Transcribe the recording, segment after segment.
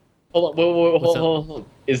Hold on, whoa, What's up? hold on.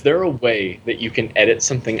 Is there a way that you can edit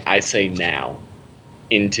something I say now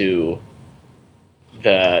into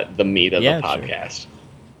the meat of the Yeah, sure. podcast?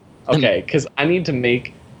 Okay, because I need to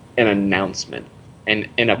make an announcement and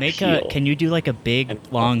an Make a. appeal. Can you do like a big And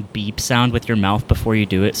long beep sound with your mouth before you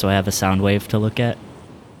do it, so I have a sound wave to look at?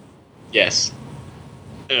 yes.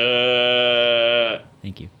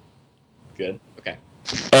 Thank you. Good. Okay.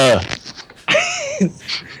 Uh,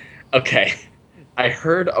 Okay. I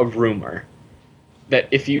heard a rumor that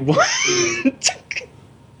if you want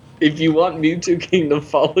Mewtwo King to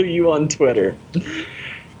follow you on Twitter,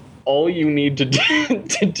 all you need to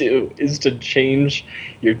do is to change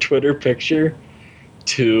your Twitter picture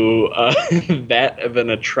to that of an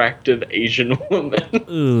attractive Asian woman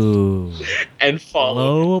Ooh. and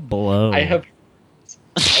follow. Low blow. I've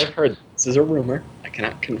heard this is a rumor. I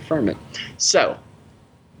cannot confirm it. So,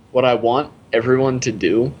 what I want everyone to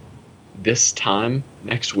do this time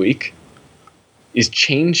next week is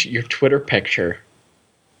change your Twitter picture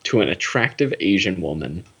to an attractive Asian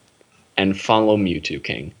woman and follow Mewtwo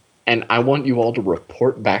King. And I want you all to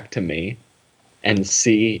report back to me and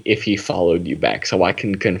see if he followed you back so I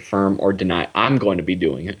can confirm or deny. I'm going to be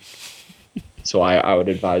doing it. So I would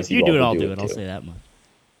advise you You all do it, to I'll do do it it. I'll too. say that much.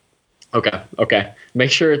 Okay.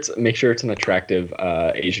 Make sure it's an attractive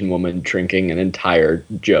Asian woman drinking an entire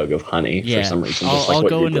jug of honey Yeah. for some reason. I'll, just like I'll what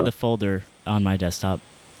go you're into doing. the folder on my desktop.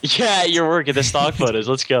 yeah, you're working the stock photos.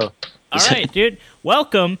 Let's go. All right, dude.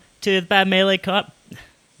 Welcome to the Bad Melee Cup.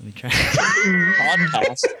 Let me try.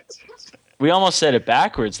 Podcast. We almost said it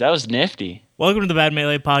backwards. That was nifty. Welcome to the Bad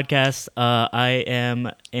Melee Podcast. I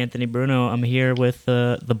am Anthony Bruno. I'm here with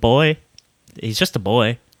the boy. He's just a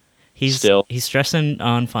boy. He's stressing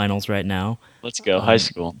on finals right now. Let's go. High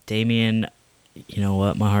school. Damien, you know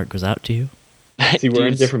what? My heart goes out to you. See, we're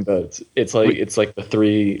in Dude, different boats. It's like the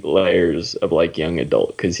three layers of like young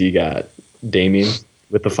adult because you got Damien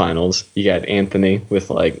with the finals, you got Anthony with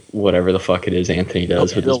like whatever the fuck it is Anthony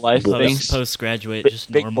does with real his life bliss. things. Postgraduate, Big-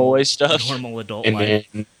 just big normal boy stuff. normal adult and life.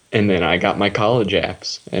 then I got my college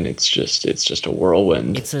apps, and it's just a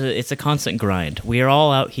whirlwind. It's a constant grind. We are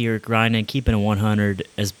all out here grinding, keeping a 100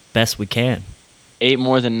 as best we can. 8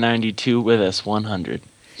 more than 92 with us. 100.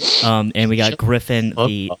 And we got Griffin, up.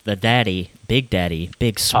 the daddy, big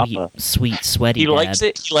sweet, Papa. sweet, sweaty He dad. likes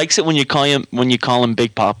it. He likes it when you call him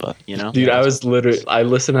Big Papa. You know. Dude, I listened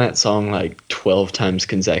to that song like 12 times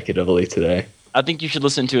consecutively today. I think you should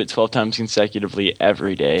listen to it 12 times consecutively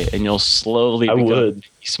every day, and you'll slowly. I become would.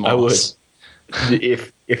 Biggie Smalls. I would.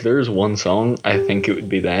 If there's one song, I think it would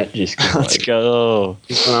be that. Just 'cause, Let's like, go.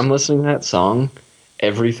 when I'm listening to that song,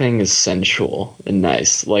 everything is sensual and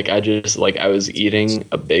nice. Like I was eating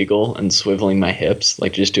a bagel and swiveling my hips,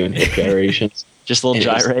 like just doing hip gyrations. Just a little It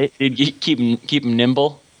was- gyrate, dude. You keep him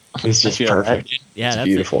nimble. It's just I feel that, perfect. dude. Yeah, It's that's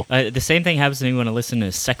beautiful. The same thing happens to me when I listen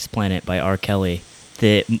to "Sex Planet" by R. Kelly.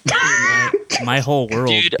 My whole world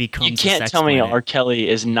Dude, becomes you a can't Sex tell me Planet. R. Kelly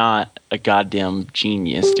is not a goddamn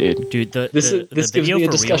genius, dude. Dude, This the gives video me a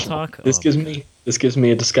for Real discussion. Talk. This oh, gives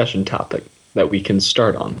me a discussion topic that we can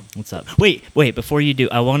start on. What's up? Wait! Before you do,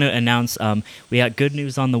 I want to announce we got good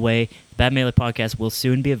news on the way. Bad Melee Podcast will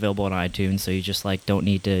soon be available on iTunes, so you just like don't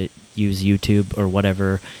need to use YouTube or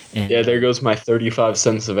whatever. And Yeah, there goes my 35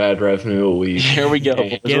 cents of ad revenue a week. Here we go.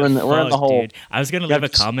 Hey, We're in the fucked, hole. dude. I was gonna You leave a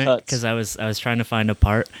have to comment cuts. because I was trying to find a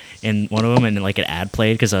part in one of them, and like an ad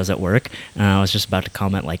played because I was at work, and I was just about to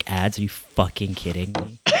comment like ads. Are you fucking kidding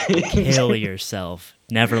me? Kill yourself.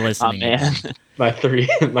 Never Oh listening. man. my three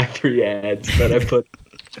ads that I put.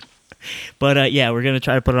 But yeah, we're gonna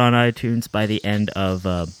try to put it on iTunes by the end of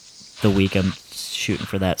the week. I'm shooting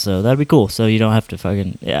for that, so that'd be cool. So you don't have to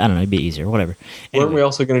fucking I don't know, it'd be easier, whatever. Weren't we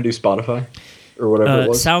also going to do Spotify or whatever it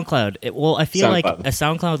was? SoundCloud. Well, I feel like SoundCloud. a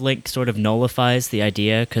SoundCloud link sort of nullifies the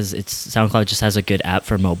idea because it's SoundCloud just has a good app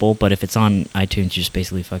for mobile, but if it's on iTunes, you just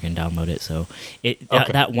basically fucking download it. So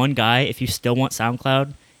Okay. that one guy, if you still want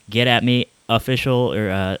SoundCloud, get at me. Official or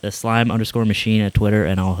slime_machine at Twitter,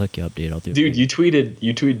 and I'll hook you up, dude. I'll do it. Dude, you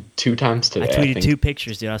tweeted 2 times today. I tweeted think. 2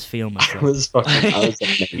 pictures, dude. I was feeling I myself. was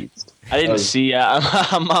amazed. I didn't was- see.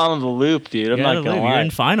 I'm on the loop, dude. I'm You not gotta gonna live. You're lie. in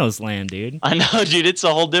finals land, dude. I know, dude. It's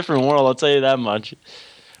a whole different world. I'll tell you that much.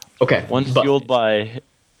 Okay, One but fueled by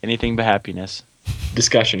anything but happiness.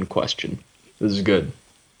 discussion question. This is good.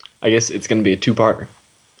 I guess it's going to be a 2-parter.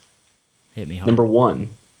 Hit me hard. Number 1,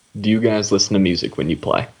 do you guys listen to music when you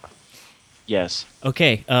play? Yes.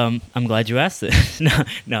 Okay, I'm glad you asked this.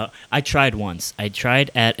 No, I tried once. I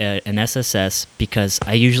tried at an SSS because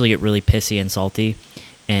I usually get really pissy and salty,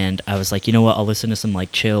 and I was like, you know what? I'll listen to some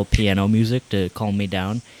like chill piano music to calm me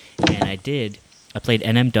down, and I did. I played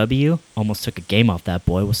NMW. Almost took a game off that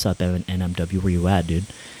boy. What's up, NMW? Where you at, dude?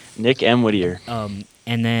 Nick M. Whittier.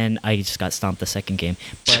 And then I just got stomped the second game.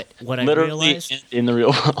 But what I Literally realized, in the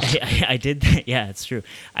real world. I did that. Yeah, it's true.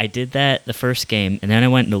 I did that the first game, and then I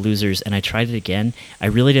went into losers, and I tried it again. I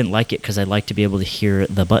really didn't like it because I like to be able to hear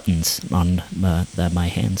the buttons on my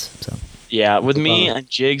hands. So Yeah, with me and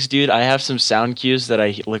Jigs, dude, I have some sound cues that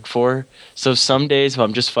I look for. So some days if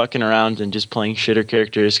I'm just fucking around and just playing shitter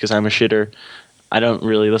characters because I'm a shitter, I don't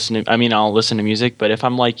really listen to. I mean, I'll listen to music, but if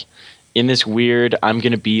I'm like in this weird, I'm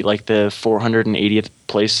gonna be like the 480th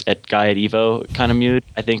place guy at Evo kind of mood,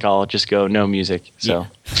 I think I'll just go no music. So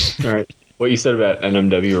All right. What you said about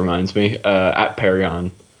NMW reminds me. At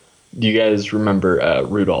Paragon, do you guys remember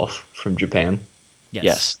Rudolph from Japan?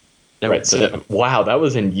 yes. Right. So wow, that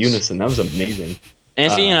was in unison. That was amazing.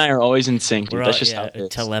 Anthony and I are always in sync, dude. we're That's all, just yeah, how it is.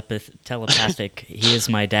 telepathic. He is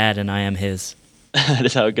my dad, and I am his. That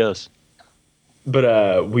is how it goes. But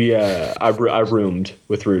I roomed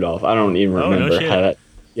with Rudolph. I don't even Oh, no remember shit. how that.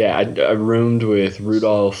 Yeah, I roomed with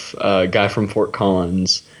Rudolph, a guy from Fort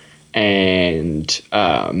Collins, and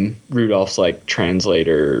Rudolph's like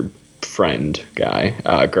translator friend guy,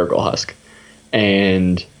 Gurgle Husk,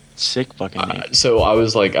 and Sick fucking name. so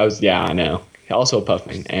I know. Also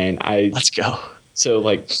Puffman, and Let's go. so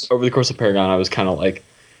like over the course of Paragon, I was kind of like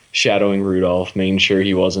shadowing Rudolph, making sure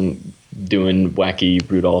he wasn't doing wacky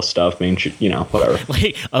Rudolph stuff, making sure, whatever.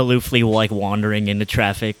 Like aloofly, like wandering into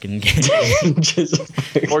traffic and Just,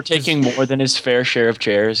 Or taking more than his fair share of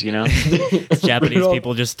chairs, you know? Japanese Rudolph-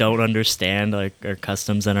 people just don't understand our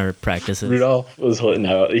customs and our practices. Rudolph was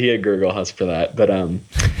he had Gurgle Husk for that, but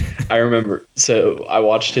I remember. So I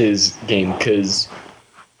watched his game because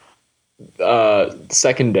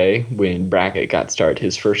second day when bracket got started,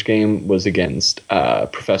 his first game was against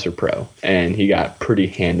Professor Pro, and he got pretty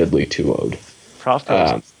handedly 2-0'd. Prof.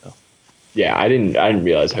 Yeah, I didn't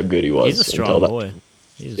realize how good he was. He's a strong until that. boy.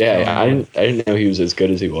 He's a Yeah, strong boy. I didn't know he was as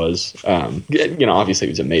good as he was. Obviously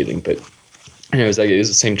he was amazing, but it was the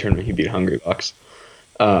same tournament he beat Hungry Bucks.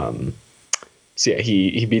 So yeah,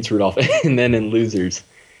 he beats Rudolph, and then in losers,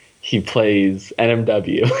 he plays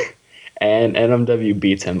NMW, and NMW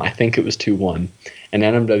beats him. I think it was 2-1, and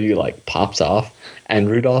NMW like pops off, and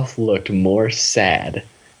Rudolph looked more sad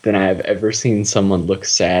than I have ever seen someone look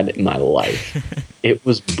sad in my life. It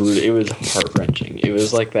was brutal. It was heart-wrenching. It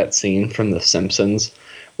was like that scene from The Simpsons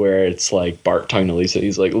where it's like Bart talking to Lisa.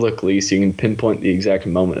 He's like, "Look, Lisa, you can pinpoint the exact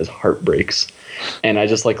moment his heart breaks." And I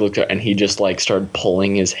just like looked at, and he just like started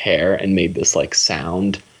pulling his hair and made this like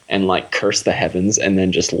sound and like cursed the heavens, and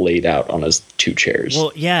then just laid out on his 2 chairs.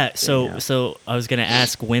 Well, yeah. So I was gonna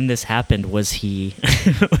ask when this happened. Was he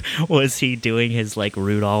was he doing his like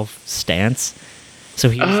Rudolph stance? So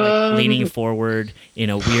he was like leaning forward in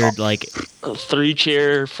a weird like. A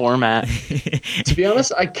 3-chair format. To be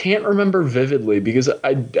honest, I can't remember vividly because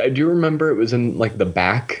I do remember it was in like the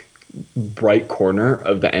back right corner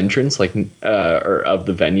of the entrance, like or of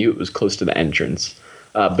the venue. It was close to the entrance,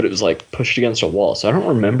 but it was like pushed against a wall. So I don't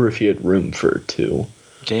remember if he had room for 2.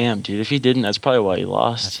 Damn, dude. If he didn't, that's probably why he I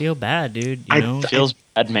lost. feel bad, dude. You I- know. Feels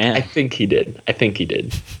bad, man. I think he did.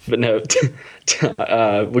 But no,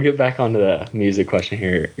 we'll get back onto the music question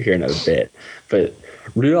here in a bit. But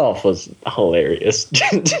Rudolph was hilarious,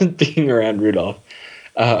 just being around Rudolph.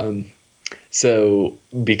 So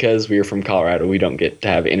because we were from Colorado, we don't get to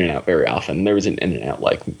have In-N-Out very often. There was an In-N-Out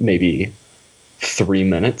like maybe 3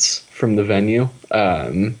 minutes from the venue,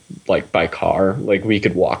 like by car. Like we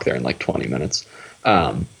could walk there in like 20 minutes.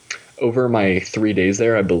 Over my 3 days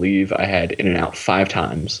there, I believe I had In-N-Out 5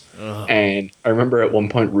 times. Ugh. And I remember at one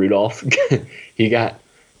point Rudolph, he got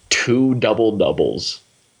 2 doubles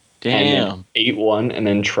and Damn. then ate one and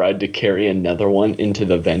then tried to carry another one into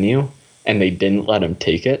the venue, and they didn't let him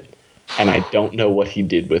take it. And I don't know what he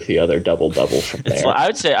did with the other double from It's there. like, I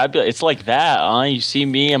would say it's like that, huh? You see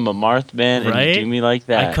me, I'm a Marth man, and Right? you do me like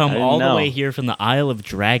that. I come didn't all the know. way here from the Isle of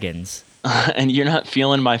Dragons. And you're not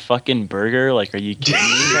feeling my fucking burger? Like, are you kidding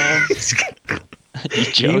me, man? You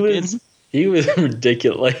joking? He was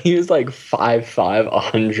ridiculous. Like, he was like 5'5",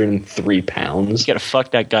 103 pounds. You gotta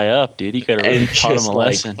fuck that guy up, dude. You gotta really And taught him just a like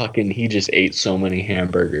lesson. fucking, he just ate so many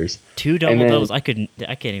hamburgers. 2 double then- doubles. I can't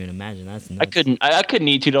even imagine. That's nuts. I couldn't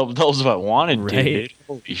eat 2 double doubles if I wanted to, Right. dude.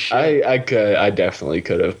 Holy shit. I definitely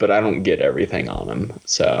could have, but I don't get everything on him.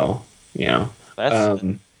 So, That's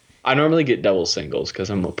I normally get double singles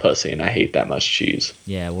because I'm a pussy and I hate that much cheese.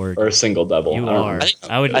 Yeah, word. Or a single double. You I don't are. know.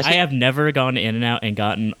 I think- have never gone in and out and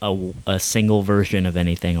gotten a single version of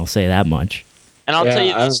anything. I'll say that much. and I'll Yeah, tell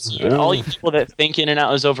you I this, don't know. all you people that think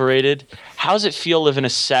In-N-Out is overrated, how's it feel living a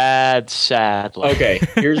sad life? Okay,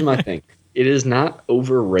 here's my thing. It is not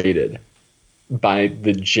overrated by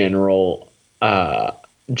the general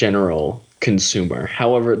consumer.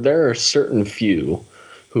 However, there are certain few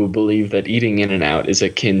who believe that eating In-N-Out is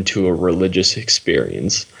akin to a religious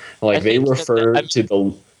experience. Like they refer to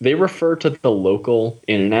the local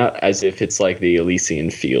In-N-Out as if it's like the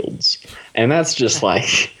Elysian Fields, and that's just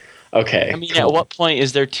like, okay. I mean, at what point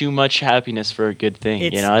is there too much happiness for a good thing?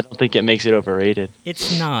 It's- I don't think it makes it overrated.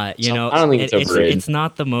 It's not, you So, know. I don't think it's overrated. It's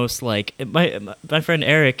not the most like my friend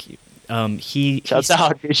Eric. Shouts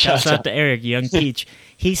out, dude, shouts out to Eric, young peach.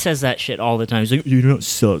 He says that shit all the time. He's like, "You know, it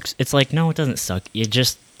sucks." It's like, no, it doesn't suck.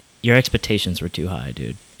 Your expectations were too high,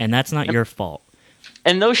 dude, and that's not your fault.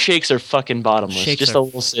 And those shakes are fucking bottomless. Shakes Just are a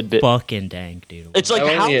little tidbit. Fucking dank, dude. It's like,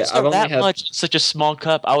 how is there that much in such a small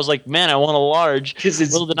cup? I was like, man, I want a large.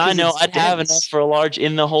 Little did I know I'd have enough for a large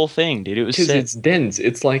in the whole thing, dude. It was because sick. it's dense.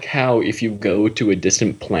 It's like how if you go to a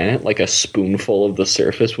distant planet, like a spoonful of the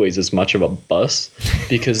surface weighs as much of a bus,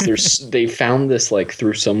 because they found this like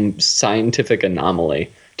through some scientific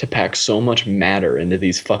anomaly to pack so much matter into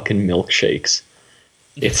these fucking milkshakes.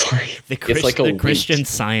 It's like the Christian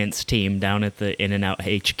Science team down at the In-N-Out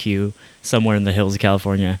HQ somewhere in the hills of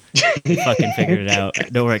California fucking figured it out.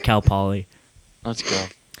 No, we're at Cal Poly. Let's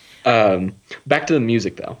go. Back to the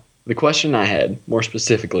music though. The question I had more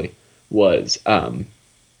specifically was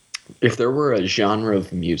if there were a genre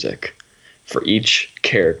of music for each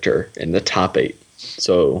character in the top 8.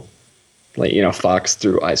 So, like, you know, Fox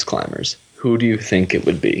through Ice Climbers. Who do you think it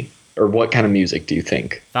would be? Or what kind of music do you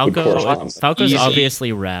think would correspond? Falco's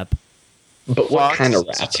obviously rap. But what kind of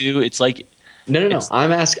rap? Too, it's like No.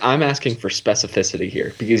 I'm asking for specificity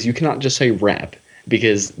here because you cannot just say rap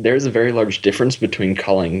because there's a very large difference between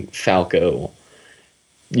calling Falco,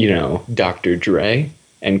 you know, Dr. Dre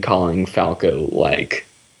and calling Falco like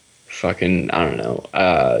fucking I don't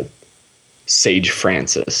know, Sage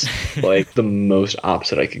Francis. Like the most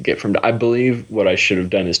opposite I could get from. I believe what I should have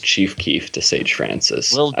done is Chief Keef to Sage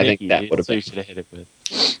Francis. I think that would have been. You should have hit it with.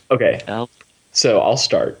 Okay. So I'll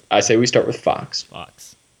start. I say we start with Fox.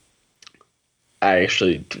 I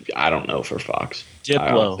don't know for Fox.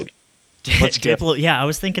 Diplo. Diplo. Yeah, I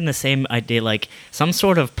was thinking the same idea, like some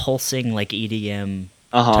sort of pulsing, like EDM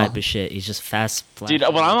type of shit. He's just fast. Dude,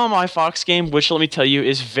 when I'm on my Fox game, which let me tell you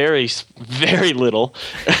is very, very little.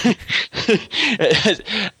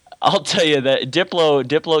 I'll tell you that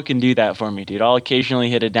Diplo can do that for me, dude. I'll occasionally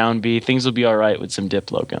hit a down B. Things will be all right with some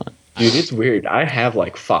Diplo going. Dude, it's weird. I have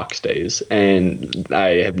like Fox days, and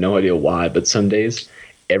I have no idea why, but some days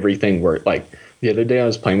everything worked. Like the other day, I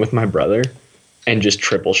was playing with my brother and just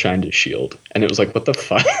triple shined his shield, and it was like, what the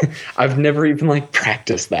fuck? I've never even like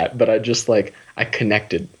practiced that, but I just like I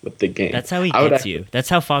connected with the game. That's how he gets you. That's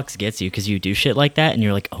how Fox gets you because you do shit like that, and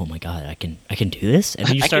you're like, oh my god, I can do this, and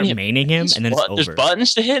then you start maining him, and then it's over. There's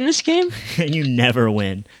buttons to hit in this game, and you never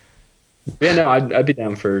win. Yeah, no, I'd be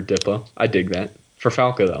down for Diplo. I dig that. For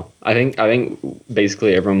Falco though, I think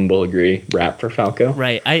basically everyone will agree rap for Falco.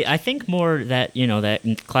 Right. I think more that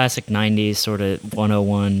that classic '90s sort of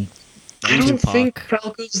 101. I don't think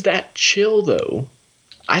Falco's that chill though.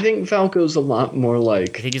 I think Falco's a lot more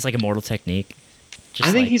like. I think he's like Immortal Technique.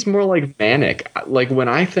 I think he's more like manic. Like when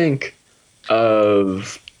I think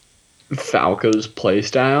of Falco's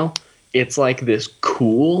playstyle, it's like this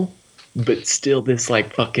cool, but still this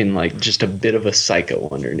like fucking like just a bit of a psycho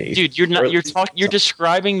underneath. Dude, you're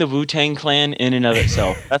describing the Wu-Tang Clan in and of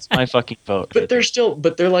itself. That's my fucking vote. But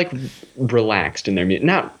they're like relaxed in their music.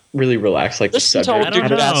 Not really relaxed like Listen the subject. to Dude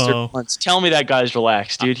Bastard once. Tell me that guy's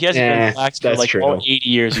relaxed, dude. He hasn't been relaxed for like all 80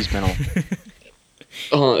 years he's been on.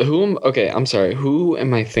 I'm sorry. Who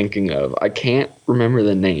am I thinking of? I can't remember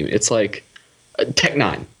the name. It's like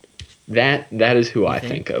Tech-9. That is who I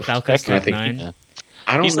think of. Falco's Tech-9.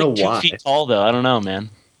 I don't know why. He's like 2 feet tall though. I don't know, man.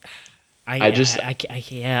 I'm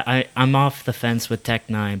off the fence with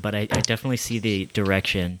Tech-9, but I definitely see the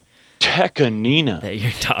direction. Tech-Nina that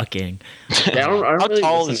you're talking. Yeah, I don't How really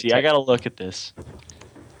tall is he? I gotta look at this.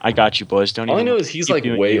 I got you, boys. All I know is he's like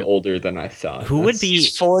way older than I thought. Who would be?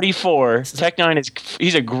 He's 44. Tech-9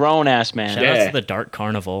 he's a grown ass man. Shout out to the Dark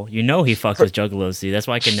Carnival. You know he fucks with juggalos, dude. That's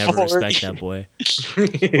why I can never respect that boy.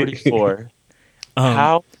 44.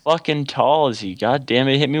 How fucking tall is he? God damn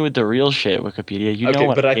it! Hit me with the real shit, Wikipedia. You know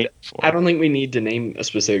what? But I don't think we need to name a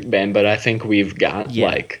specific band, but I think we've got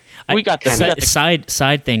like. We got the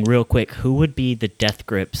side thing real quick. Who would be the Death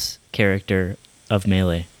Grips character of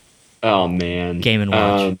Melee? Oh man, Game and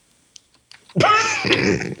Watch.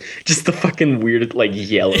 Just the fucking weird like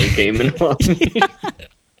yellow Game and Watch.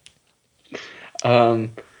 I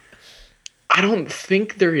don't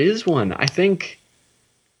think there is one. I think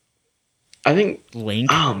Link.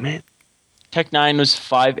 Oh man, Tech-9 was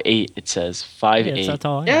 5'8". It says 5'8". Yeah, that's not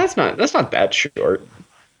tall. Yeah, that's not that short.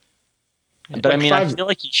 But I Like mean, I five- feel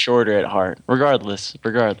like he's shorter at heart. Regardless.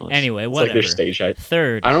 Anyway, It's like whatever. their stage height.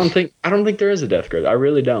 Third, I don't think there is a Death Grips. I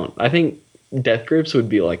really don't. I think Death Grips would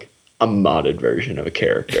be like a modded version of a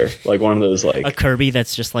character, like one of those like a Kirby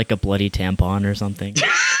that's just like a bloody tampon or something.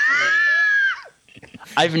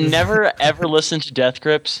 I've never ever listened to Death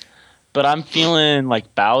Grips, but I'm feeling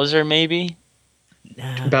like Bowser maybe.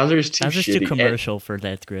 Nah, Bowser's too Bowser's shitty. too commercial for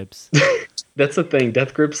Death Grips. That's the thing.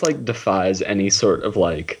 Death Grips like defies any sort of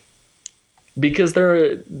like because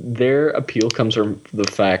their appeal comes from the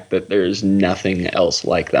fact that there's nothing else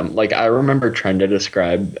like them. Like I remember trying to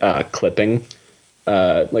describe clipping,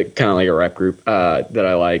 like kind of like a rap group that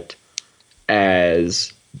I liked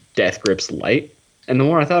as Death Grips light, and the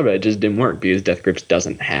more I thought about it, it just didn't work because Death Grips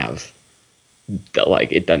doesn't have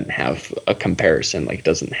it doesn't have a comparison, like it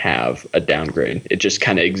doesn't have a downgrade. It just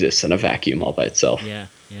kind of exists in a vacuum all by itself. Yeah,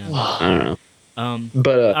 yeah. I don't know.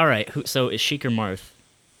 But All right. So is Sheik or Marth?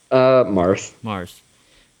 Marth. Marth.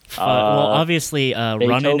 Well, obviously, running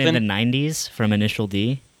in Beethoven? the '90s from Initial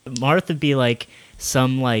D. Marth would be like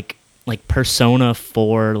some like Persona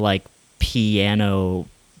 4 like piano.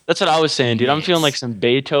 That's what I was saying, dude. I'm feeling like Mix. some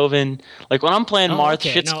Beethoven. Like when I'm playing Oh, Marth,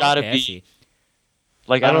 okay. shit's No, gotta okay, I be see.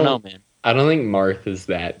 like I don't know, man. I don't think Marth is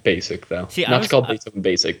that basic though. See, I Not was- to call Beethoven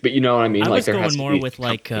basic, but you know what I mean. I Like was there going has to more be with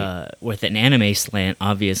like company. with an anime slant,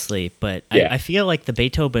 obviously, but Yeah. I feel like the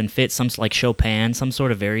Beethoven fits some like Chopin, some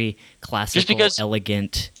sort of very classical, because-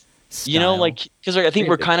 elegant. Style. You know, like because I think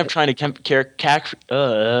Yeah, we're but kind of that- trying to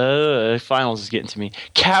finals is getting to me.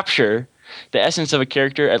 Capture the essence of a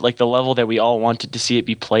character at like the level that we all wanted to see it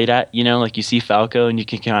be played at. You know, like you see Falco and you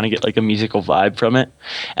can kind of get like a musical vibe from it.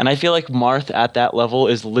 And I feel like Marth at that level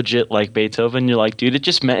is legit like Beethoven. You're like, dude,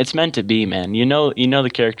 it's meant to be, man. You know the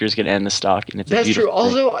character is gonna end the stock, and it's a That's true. beautiful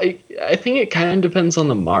thing. Also, I think it kind of depends on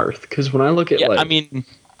the Marth because when I look at Yeah, like I mean,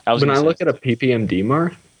 I was when gonna I say look at a PPMD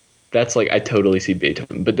Marth, that's like I totally see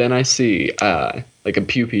Beethoven, but then I see like a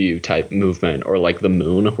Pew Pew type movement or like the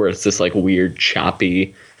Moon where it's this like weird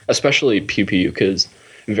choppy, especially Pew Pew because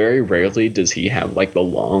very rarely does he have like the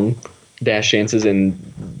long dash dances in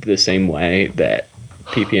the same way that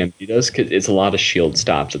PPMD does because it's a lot of shield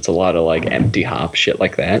stops, it's a lot of like empty hop shit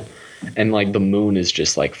like that. And like the Moon is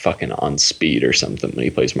just like fucking on speed or something when he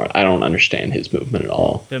plays Marth. I don't understand his movement at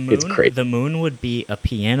all. the moon. It's crazy. The Moon would be a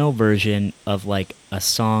piano version of like a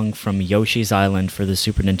song from Yoshi's Island for the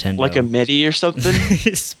Super Nintendo. like a MIDI or something.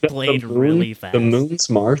 it's played Moon- really fast. The Moon's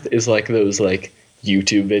Marth is like those like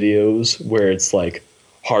YouTube videos where it's like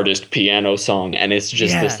hardest piano song, and it's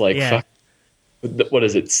just Yeah, this like yeah. fuck. What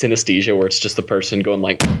is it? Synesthesia, where it's just the person going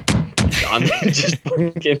like, on, just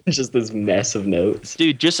fucking just this mess of notes.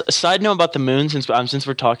 Dude, just a side note about the Moon, since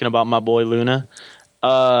we're talking about my boy Luna.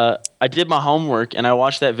 I did my homework and I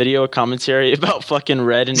watched that video commentary about fucking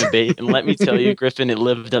Red and Debate, and let me tell you, Griffin, it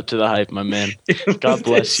lived up to the hype, my man. God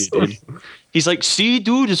bless you, dude. He's like, see,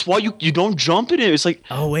 dude, it's why you don't jump in it. It's like,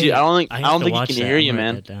 Oh wait, dude, I don't have think to he watch can that. hear I'm you, gonna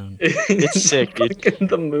write man. that down. It's sick, dude. Fucking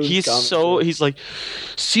the Moon's He's like,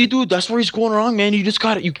 see, dude, that's where he's going wrong, man. You just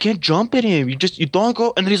you can't jump at him. You don't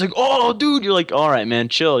go. And then he's like, oh, dude, you're like, all right, man,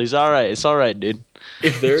 chill. He's all right. It's all right, dude.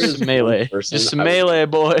 If there is Just melee, one person, just I would- melee,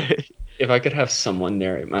 boy. if I could have someone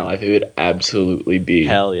narrate my life, it would absolutely be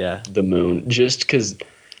Hell yeah. the Moon. Just because,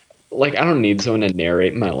 like, I don't need someone to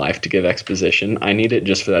narrate my life to give exposition. I need it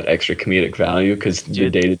just for that extra comedic value because the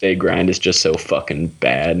Dude. day-to-day grind is just so fucking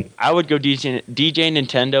bad. I would go DJ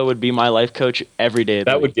Nintendo would be my life coach every day. Of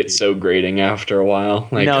the That would week, get dude. so grating after a while.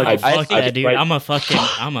 Like, No, I'd- I Fuck think- that, dude. I'd- I'm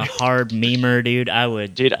a hard memer, dude. I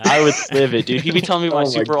would. Dude, I would live it, dude. He'd be telling me Oh my my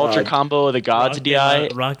super ultra God. combo of the gods DI.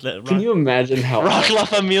 Can you imagine how Rock La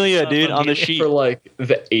Familia, dude, on the sheet. for like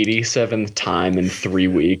the 87th time in 3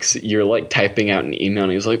 weeks, you're like typing out an email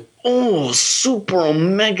and he's like, oh, super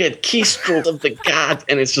omega keystroke of the gods.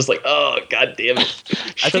 And it's just like, oh, god damn it.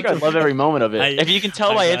 I think I love every moment of it. If you can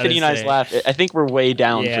tell I by gotta Anthony and I's say. laugh, I think we're way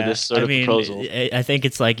down for this sort of proposal. I think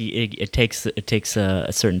it's like it takes a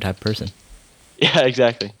certain type of person. Yeah,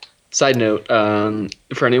 exactly. Side note,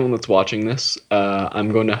 for anyone that's watching this,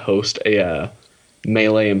 I'm going to host a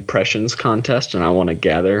Melee Impressions contest, and I want to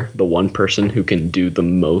gather the one person who can do the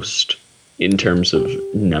most in terms of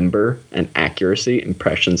number and accuracy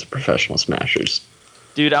impressions of professional smashers.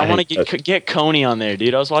 Dude, I I want to think get Coney on there,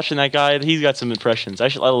 dude. I was watching that guy. He's got some impressions. I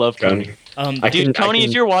love Coney. I Dude, can- Coney, I if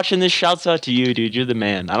can- you're watching this, shouts out to you, dude. You're the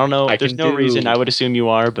man. I don't know. I There's can no do- reason I would assume you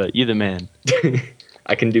are, but you're the man.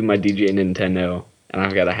 I can do my DJ Nintendo and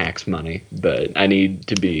I've got a hacks money, but I need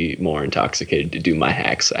to be more intoxicated to do my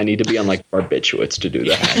hacks. I need to be on like barbiturates to do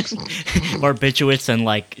the hacks. Barbiturates and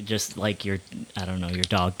like just like your I don't know, your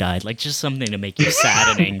dog died. Like just something to make you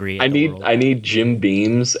sad and angry at the world. I need Jim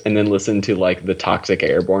Beams and then listen to like the Toxic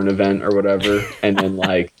Airborne event or whatever, and then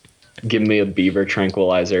like give me a beaver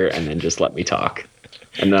tranquilizer and then just let me talk,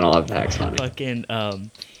 and then I'll have the hacks money. Fucking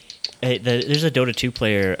there's a Dota 2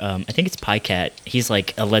 player. I think it's Pycat. He's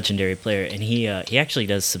like a legendary player, and he actually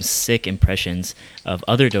does some sick impressions of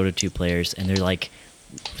other Dota 2 players, and they're like,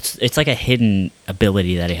 it's like a hidden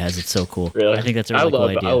ability that he has. It's so cool. Really? I think that's a really cool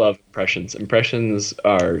idea. I love impressions. Impressions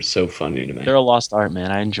are so funny to me. They're a lost art,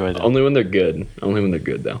 man. I enjoy them. Only when they're good. Only when they're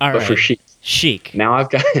good, though. All but for right. Sheik, now I've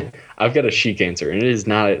got a Sheik answer, and it is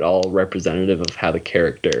not at all representative of how the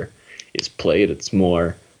character is played. It's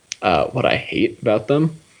more what I hate about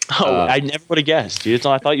them. Oh, I never would have guessed, dude.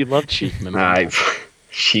 I thought you loved Sheik.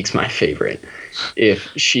 Sheik's my favorite. If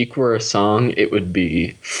Sheik were a song, it would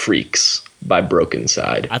be Freaks by Broken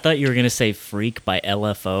Side. I thought you were going to say Freak by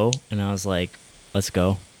LFO, and I was like, let's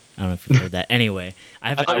go. I don't know if you've heard that. Anyway, I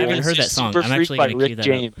haven't heard that song. Super I'm Freak actually by going to cue Rick that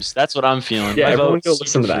James. That's what I'm feeling. Yeah, My everyone vote, go listen to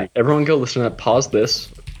Super that. Freak. Everyone go listen to that. Pause this.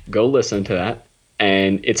 Go listen to that.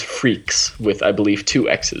 And it's Freaks with, I believe, 2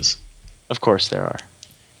 X's. Of course there are.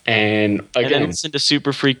 And And then again, listen to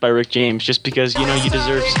Super Freak by Rick James just because you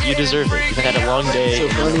deserve it. You've had a long day. so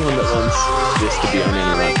for anyone that wants this to be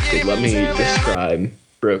uninterrupted, let me describe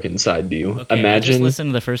Broken Side to you. Okay, I just Imagine listened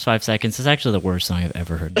to the first 5 seconds. It's actually the worst song I've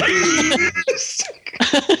ever heard.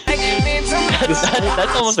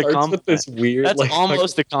 That's almost a starts compliment. with this weird, That's like,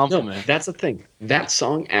 almost a No, compliment. that's the thing. That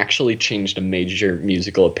song actually changed a major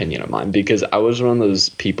musical opinion of mine because I was one of those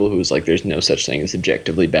people who was like, there's no such thing as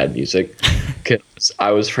objectively bad music. Because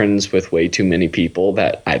I was friends with way too many people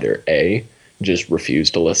that either A, just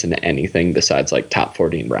refused to listen to anything besides like top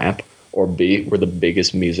 40 and rap, or B, were the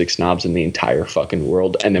biggest music snobs in the entire fucking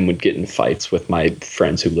world and then would get in fights with my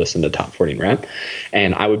friends who listened to top 40 and rap.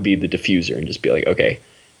 And I would be the diffuser and just be like, okay,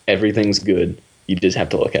 everything's good. You just have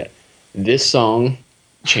to look at it. This song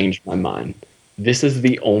changed my mind. This is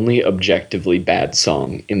the only objectively bad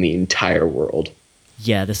song in the entire world.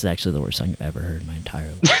 Yeah, this is actually the worst song I've ever heard in my entire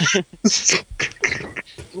life.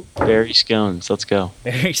 Barry Scones. Let's go.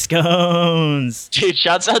 Barry Scones. Dude,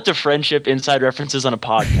 shouts out to Friendship Inside References on a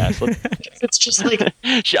podcast. It's just like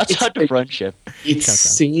Shouts out to Friendship. it's Shut up.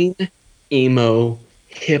 scene, emo,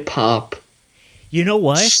 hip hop. You know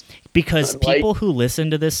what? Because Like- people who listen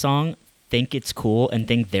to this song think it's cool and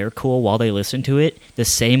think they're cool while they listen to it, the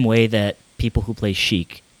same way that people who play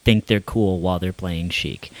Chic think they're cool while they're playing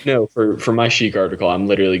Chic. No, for my Chic article, I'm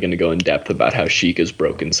literally going to go in depth about how Chic is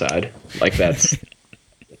Broken Side. Like that's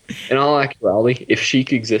in all actuality, if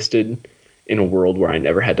Chic existed in a world where I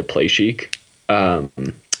never had to play Chic,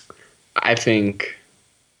 I think,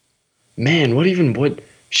 man, what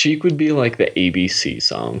Chic would be like the ABC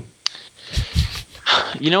song.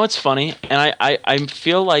 You know what's funny? And I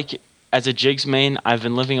feel like as a Jigs main, I've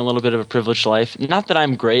been living a little bit of a privileged life. Not that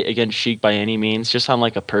I'm great against Sheik by any means, just on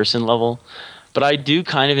like a person level. But I do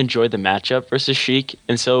kind of enjoy the matchup versus Sheik.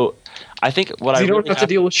 And so I think what I You don't really have to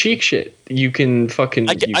deal with Chic shit. You can fucking.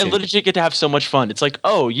 I you can- legit get to have so much fun. It's like,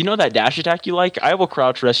 oh, you know that dash attack you like? I will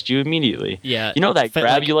crouch rest you immediately. Yeah. You know that But,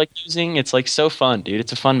 grab like- you like using? It's like so fun, dude.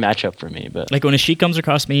 It's a fun matchup for me. But Like when a Sheik comes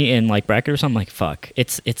across me in like bracket or something, I'm like fuck.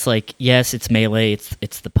 It's like yes, it's melee,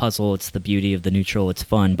 it's the puzzle, it's the beauty of the neutral, it's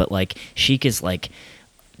fun, but like Sheik is like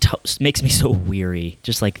makes me so weary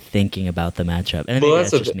just like thinking about the matchup. And Well, maybe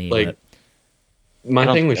that's that's just the- me. like- but My I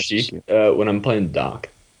don't thing think with that's Sheik, just when I'm playing Doc,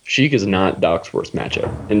 Sheik is not Doc's worst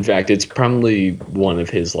matchup. In fact, it's probably one of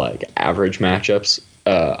his like average matchups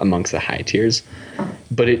amongst the high tiers.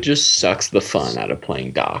 But it just sucks the fun out of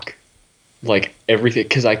playing Doc. Like everything,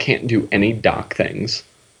 because I can't do any Doc things,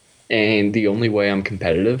 and the only way I'm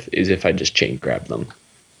competitive is if I just chain grab them,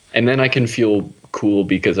 and then I can feel cool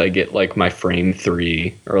because I get like my frame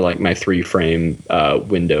 3 or like my 3-frame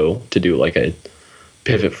window to do like a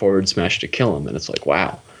pivot forward smash to kill him, and it's like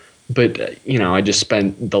wow. But I just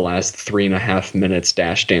spent the last 3.5 minutes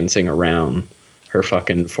dash dancing around her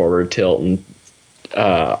fucking forward tilt and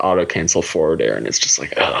auto cancel forward air, and it's just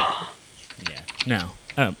like oh yeah. No.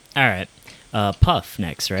 Oh, all right. Puff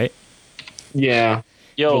next, right? yeah.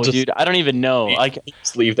 yo, We'll just- dude, I don't even know. Like,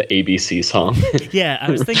 Just leave the ABC song. Yeah, I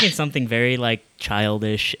was thinking something very like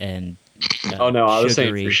childish and Oh, no, I was saying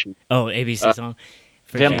sugary. for Sheik. Oh, ABC song.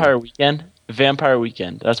 For Vampire Weekend. Vampire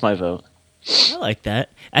Weekend. That's my vote. Sheik. I like that.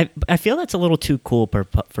 I feel that's a little too cool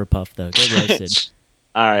for Puff though. Get roasted.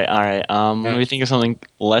 All right. Let me think of something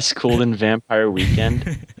less cool than Vampire Weekend.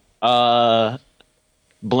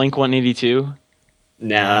 Blink 182.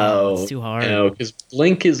 No, it's too hard. No, because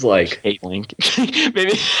Blink is like. Hate Link.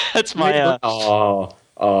 Maybe that's my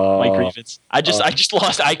my grievance. I just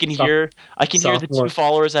lost. I can hear the sophomore- 2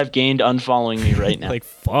 followers I've gained unfollowing me right now. Like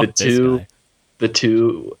fuck this guy.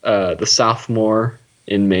 the sophomore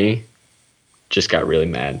in me just got really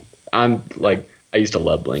mad. I'm like, I used to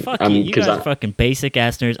love Blink. Fuck you, you guys I, fucking basic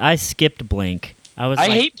ass nerds. I skipped Blink. I was I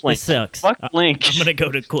like, hate Blink. This sucks. Fuck Blink. I'm gonna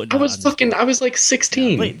go to court. I was like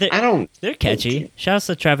 16. Wait, they're catchy. Shouts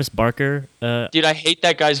to Travis Barker. Dude, I hate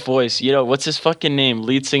that guy's voice. You know, what's his fucking name?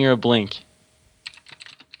 Lead singer of Blink.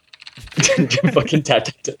 fucking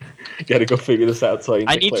Gotta go figure this out. So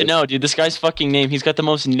I need to know, dude. This guy's fucking name. He's got the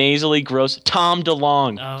most nasally gross. Tom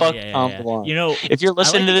DeLonge. Oh, Fuck yeah, Tom yeah. DeLonge. You know, if you're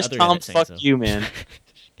listening to the this, other Tom, Reddit saying fuck so. you, man.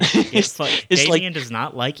 It's like Damien does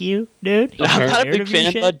not like you, dude. I'm not a Scared big of you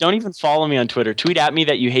fan, shit? bud. Don't even follow me on Twitter. Tweet at me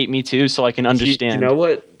that you hate me too, so I can understand.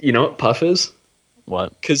 You know what Puff is?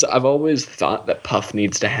 What? Because I've always thought that Puff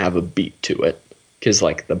needs to have a beat to it. Because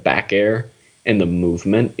like the back air and the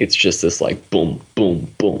movement, it's just this like boom,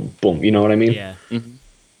 boom, boom, boom. You know what I mean? Yeah. Mm-hmm.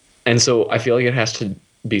 And so I feel like it has to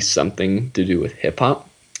be something to do with hip hop.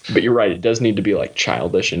 But you're right, it does need to be like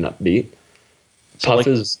childish and upbeat. So, Puff like,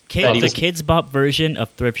 is The Kids Bop version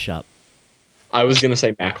of Thrift Shop. I was gonna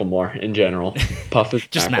say Macklemore in general. Puff is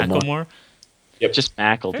Just Macklemore. Yep. Just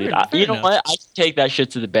Mackle, dude. Fair You know enough. what? I can take that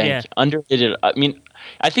shit to the bank. Yeah. Underrated. I mean,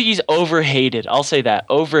 I think he's overhated. I'll say that.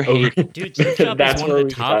 Overhated. Dude, Thrift Shop That's is one where of we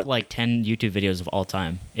the top got- like 10 YouTube videos of all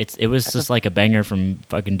time. It was just like a banger from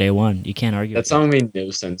fucking day one. You can't argue. That with song made no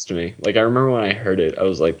sense to me. Like I remember when I heard it, I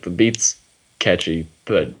was like, the beat's catchy,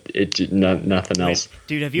 but it did nothing Wait, else.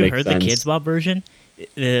 dude, have you makes heard sense. the Kids Bop version?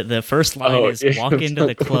 The first line Oh, is yeah. walk into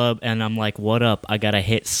the club and I'm like, what up? I got a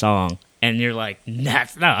hit song. And you're like,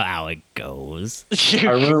 that's not how it goes. I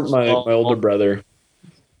remember my older brother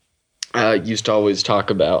used to always talk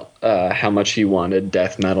about how much he wanted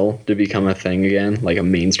death metal to become a thing again, like a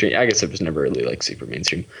mainstream. I guess it was never really like super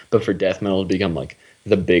mainstream, but for death metal to become like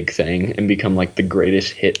the big thing and become like the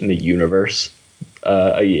greatest hit in the universe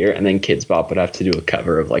a year, and then Kids Bop would have to do a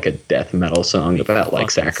cover of like a death metal song about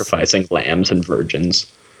like Fucking sacrificing lambs and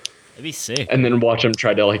virgins, That'd be sick. and then watch him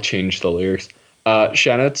try to like change the lyrics.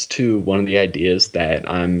 Shout outs to one of the ideas that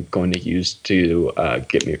I'm going to use to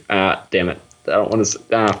get me. Damn it. I don't want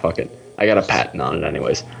to. Fuck it. I got a patent on it,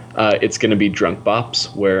 anyways. It's going to be Drunk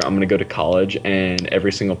Bops, where I'm going to go to college and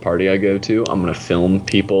every single party I go to, I'm going to film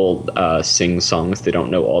people sing songs they don't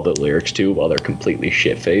know all the lyrics to while they're completely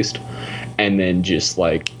shit faced. And then just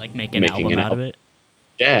like Like making making an album an out of it.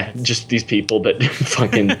 yeah, just these people that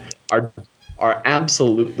fucking are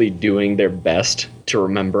absolutely doing their best to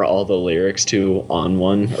remember all the lyrics to On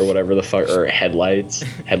One or whatever the fuck, or headlines.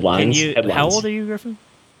 Can you? Headlines. How old are you, Griffin?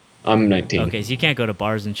 I'm 19. Okay, so you can't go to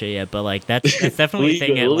bars and shit yet, but like that's definitely a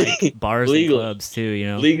thing at like bars Legally. and clubs too. You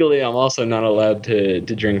know. Legally, I'm also not allowed to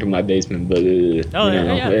drink in my basement, but Oh you yeah,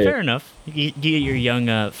 know, yeah, hey, fair enough. You get your young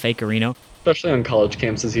fakerino. especially on college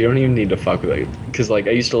campuses, you don't even need to fuck with it. Because like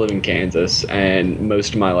I used to live in Kansas, and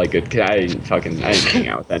most of my like good, I didn't hang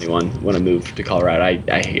out with anyone when I moved to Colorado.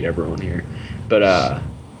 I hate everyone here, but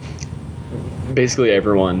basically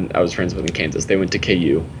everyone I was friends with in Kansas, they went to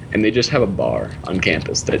KU, and they just have a bar on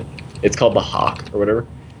campus that it's called the Hawk or whatever.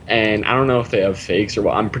 And I don't know if they have fakes or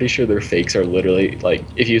what. I'm pretty sure their fakes are literally like,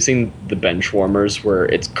 if you've seen the bench warmers where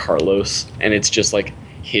it's Carlos and it's just like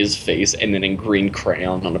his face, and then in green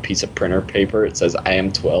crayon on a piece of printer paper it says I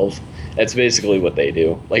am 12. That's basically what they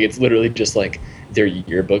do. Like it's literally just like their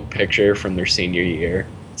yearbook picture from their senior year.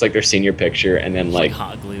 It's like their senior picture, and then Like like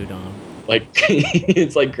hot glued on. like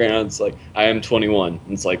it's like crayon. It's like I am 21.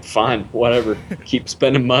 And it's like fine, whatever. Keep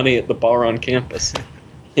spending money at the bar on campus.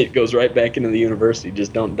 It goes right back into the university.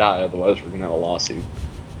 Just don't die, otherwise we're gonna have a lawsuit.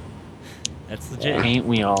 That's legit. Ain't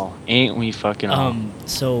we all? Ain't we fucking all?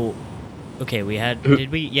 So, okay, we had. Who- Did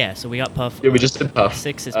we? Yeah. So we got Puff. Yeah, we just did Puff.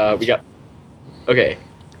 6 is. We got okay.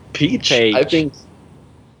 Peach. Paige. I think.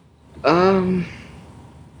 I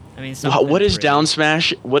mean, What is something down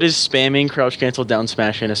smash? What is spamming crouch cancel down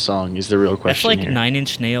smash in a song? Is the real That's question like here. 9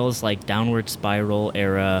 Inch Nails, like downward spiral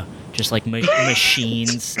era, just like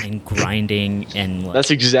machines and grinding and. Like,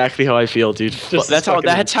 That's exactly how I feel, dude. Just That's how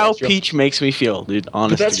fucking Peach industrial. makes me feel, dude. But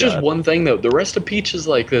Honestly, that's just one thing though. The rest of Peach is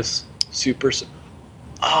like this super.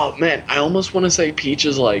 Oh man, I almost want to say Peach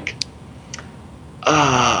is like.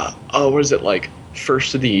 What is it like?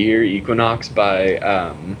 First of the Year Equinox by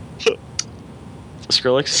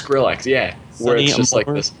Skrillex. Skrillex, yeah. Where Sunny it's just like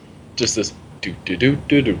Amore? this, just this do do do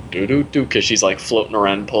do do do do do, because she's like floating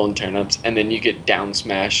around pulling turnips, and then you get down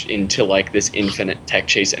smash into like this infinite tech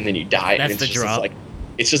chase, and then you die. That's and it's the just drop. Like,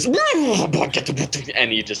 it's just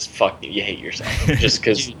and you just you hate yourself just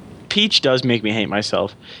because. Peach does make me hate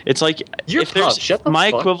myself. It's like You're if there's shut the my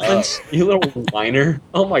fuck equivalence. up, you little whiner.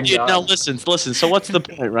 Oh my Dude, god. now listen. So what's the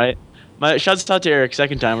point, right? My shouts out to Eric.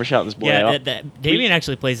 Second time we're shouting this boy Yeah, out. Damien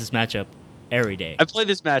actually plays this matchup every day. I play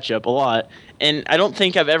this matchup a lot, and I don't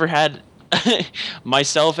think I've ever had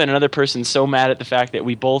myself and another person so mad at the fact that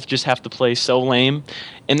we both just have to play so lame.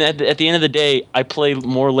 And at the end of the day, I play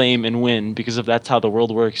more lame and win because of that's how the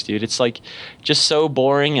world works, dude. It's like just so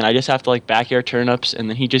boring, and I just have to like back air turnips, and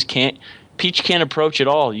then he just can't. Peach can't approach at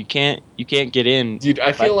all. You can't get in. Dude,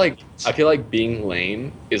 I feel like being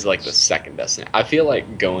lame is like the second best thing. I feel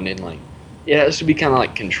like going in like it should be kind of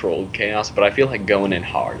like controlled chaos, but I feel like going in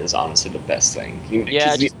hard is honestly the best thing.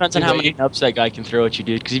 Yeah, it just depends on how many nups that guy can throw at you,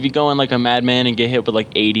 dude. Because if you go in like a madman and get hit with like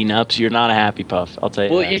 80 nups, you're not a happy puff. I'll tell you.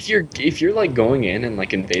 Well, that. if you're like going in and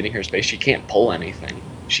like invading her space, she can't pull anything.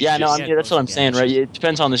 Yeah, no, that's what I'm saying, right? It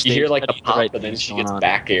depends on the stage. You hear like a the pop, right but then things she going gets on.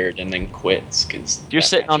 back aired and then quits because You're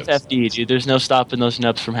sitting on FD, dude. There's no stopping those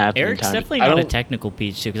nups from happening. Eric's time. definitely not a technical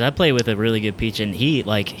Peach too, because I play with a really good Peach, and he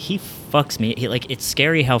fucks me. It's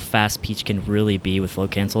scary how fast Peach can really be with flow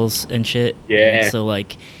cancels and shit. Yeah. And so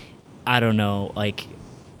I don't know.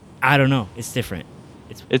 It's different.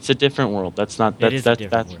 It's a different world. That's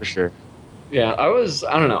for sure. Yeah, I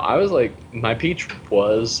don't know. I was like, my Peach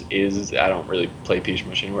is, I don't really play Peach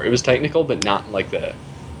much anymore. It was technical, but not like it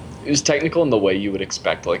was technical in the way you would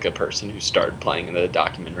expect like a person who started playing in the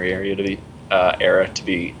documentary era to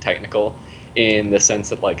be technical, in the sense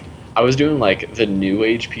that like, I was doing like the new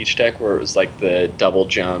age Peach deck where it was like the double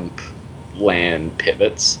jump land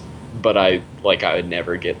pivots, but I would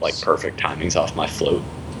never get like perfect timings off my float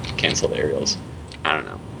canceled aerials. I don't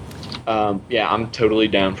know. Yeah, I'm totally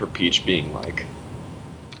down for Peach being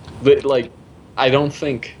but I don't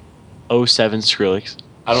think 07 Skrillex.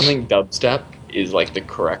 I don't think dubstep is like the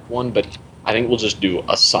correct one, but I think we'll just do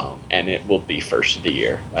a song and it will be first of the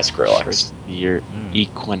year. That's Skrillex. First of the year,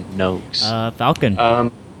 Equinox. Falcon.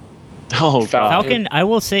 Falcon. I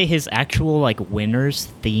will say his actual winners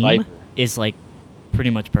theme Viper. is pretty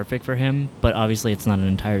much perfect for him, but obviously it's not an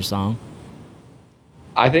entire song.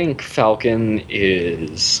 I think Falcon's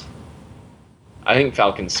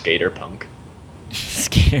skater punk.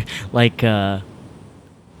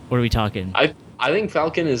 What are we talking? I think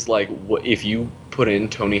Falcon is if you put in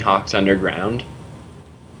Tony Hawk's Underground,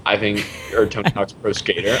 or Tony Hawk's Pro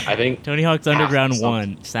Skater, I think Tony Hawk's Underground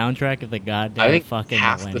 1 soundtrack of the goddamn I think fucking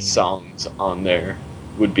half millennium. the songs on there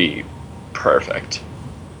would be perfect.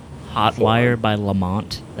 Hotwire by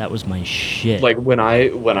Lamont. That was my shit. When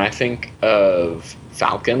I think of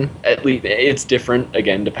Falcon, at least it's different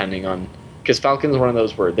again depending on, because Falcon's one of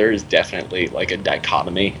those where there is definitely a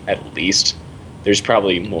dichotomy. At least there's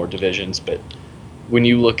probably more divisions, but when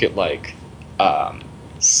you look at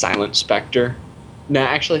Silent Spectre,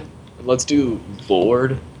 actually let's do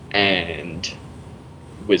Lord and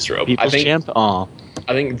Wizrobe. People's Champ. Aw.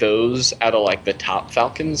 I think those out of the top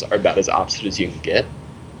Falcons are about as opposite as you can get.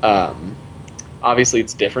 Obviously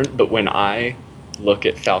it's different, but when I look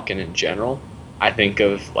at Falcon in general, I think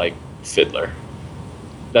of Fiddler.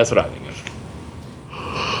 That's what I think of.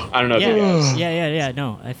 I don't know if you guys. Yeah.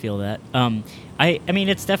 No, I feel that. I mean,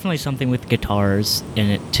 it's definitely something with guitars in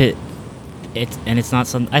it. It's not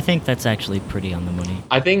some. I think that's actually pretty on the money.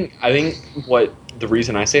 I think what the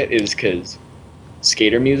reason I say it is because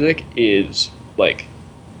skater music is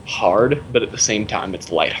hard, but at the same time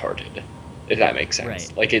it's lighthearted. If that makes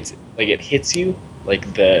sense. Right. It hits you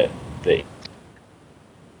the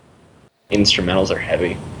instrumentals are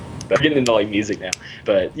heavy. But we're getting into music now.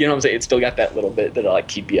 But you know what I'm saying? It's still got that little bit that'll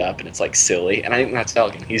keep you up, and it's silly. And I think that's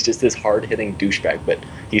Falcon. He's just this hard hitting douchebag, but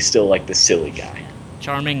he's still the silly guy.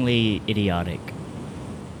 Charmingly idiotic.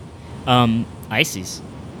 Ices.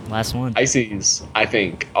 Last one. Ices, I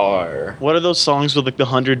think, are. What are those songs with the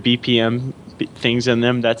 100 BPM things in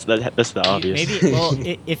them? That's the obvious. Maybe. Well,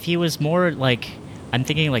 if he was more I'm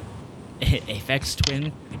thinking Aphex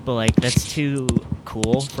Twin, but that's too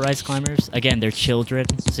cool for Ice Climbers. Again, they're children,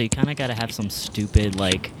 so you kind of gotta have some stupid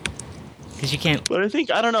because you can't. But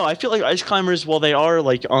I don't know. I feel like Ice Climbers, while they are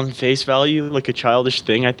on face value a childish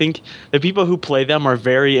thing, I think the people who play them are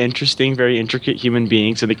very interesting, very intricate human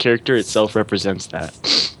beings, and the character itself represents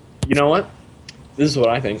that. You know what? This is what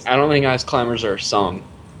I think. I don't think Ice Climbers are a song.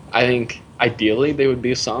 I think ideally they would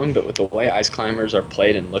be a song, but with the way Ice Climbers are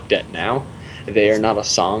played and looked at now, they are not a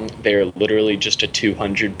song. They are literally just a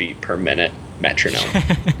 200 beat per minute metronome.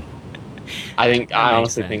 I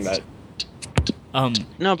honestly think that.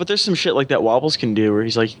 No, but there's some shit that Wobbles can do, where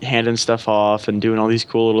he's handing stuff off and doing all these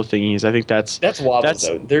cool little thingies. I think that's Wobbles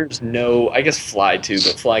though. There's no, I guess Fly too,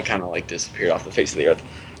 but Fly kind of disappeared off the face of the earth.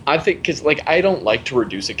 I think because like I don't like to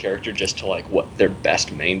reduce a character just to like what their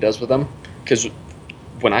best main does with them. Because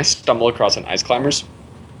when I stumble across an Ice Climbers,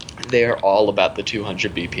 they are all about the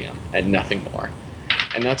 200 BPM and nothing more.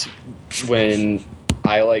 And that's when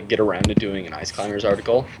I like get around to doing an Ice Climbers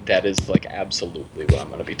article. That is like absolutely what I'm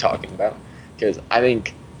going to be talking about. Because I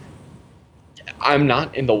think I'm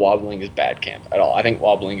not in the wobbling is bad camp at all. I think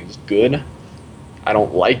wobbling is good. I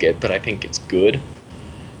don't like it, but I think it's good.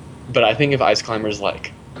 But I think if Ice Climbers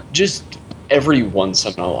like just every once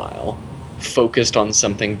in a while focused on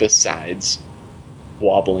something besides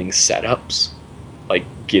wobbling setups, like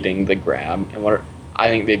getting the grab and what, I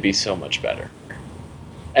think they'd be so much better.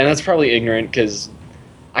 And that's probably ignorant because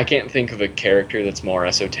I can't think of a character that's more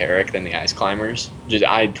esoteric than the Ice Climbers. Just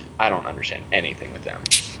I don't understand anything with them.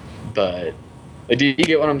 But like, do you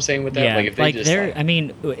get what I'm saying with that? Yeah, Like if they like just they're. like, I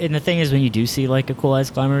mean, and the thing is, when you do see like a cool Ice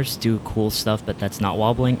Climbers do cool stuff, but that's not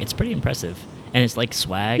wobbling, it's pretty impressive, and it's like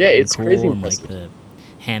swag. yeah, and it's cool, crazy and like impressive. the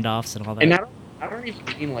handoffs and all that. And I don't even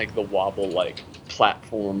mean like the wobble like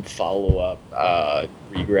platform follow up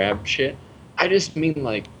regrab shit. I just mean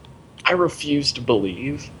like I refuse to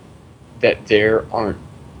believe that there aren't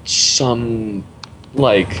some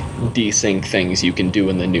like desync things you can do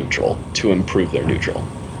in the neutral to improve their neutral.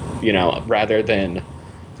 You know, rather than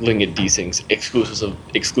looking at desyncs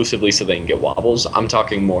exclusively so they can get wobbles. I'm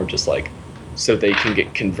talking more just like so they can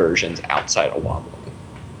get conversions outside of wobbling.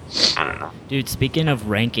 I don't know. Dude, speaking of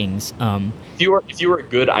rankings, If you were a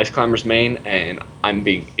good Ice Climbers main and I'm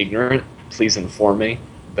being ignorant, please inform me.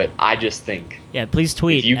 But I just think yeah, please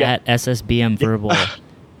tweet you at got- SSBM Verbal.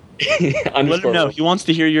 Let him know. He wants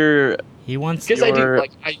to hear your He wants. because I do your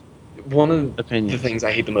like one of opinions. the things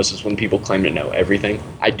I hate the most is when people claim to know everything.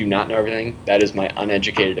 I do not know everything. That is my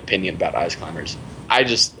uneducated opinion about Ice Climbers.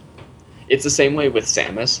 It's the same way with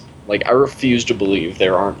Samus. Like I refuse to believe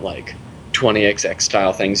there aren't like 20xx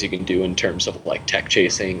style things you can do in terms of like tech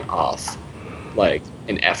chasing off like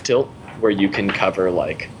an F tilt where you can cover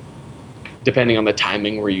like depending on the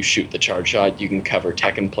timing where you shoot the charge shot, you can cover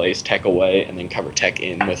tech in place, tech away, and then cover tech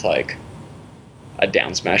in with like a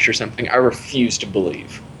down smash or something. I refuse to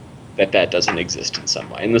believe that doesn't exist in some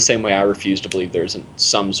way. In the same way, I refuse to believe there's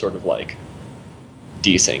some sort of like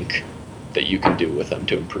desync that you can do with them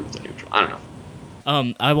to improve the neutral. I don't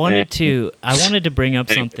know. I wanted to bring up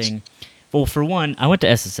something. Well, for one, I went to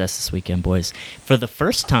SSS this weekend, boys. For the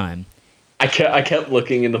first time, I kept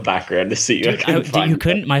looking in the background to see you. dude, you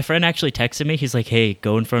couldn't. My friend actually texted me. He's like, "Hey,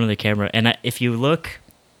 go in front of the camera." And if you look,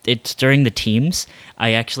 it's during the teams.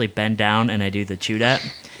 I actually bend down and I do the chew dat.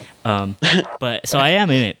 But so I am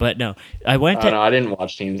in it. But no, I went to. No, I didn't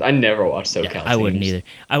watch teams. I never watched SoCal. Yeah, I wouldn't teams. either.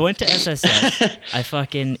 I went to SSS. I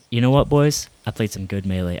fucking. You know what, boys? I played some good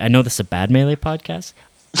Melee. I know this is a bad Melee podcast.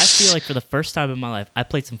 I feel like for the first time in my life, I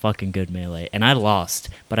played some fucking good Melee, and I lost,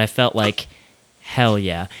 but I felt like hell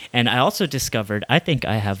yeah. And I also discovered I think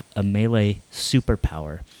I have a Melee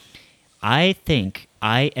superpower. I think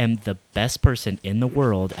I am the best person in the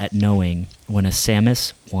world at knowing when a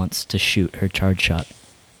Samus wants to shoot her charge shot.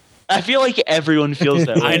 I feel like everyone feels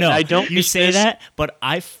that way. I know. I don't You mean say this- that, but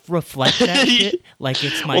I reflect that shit like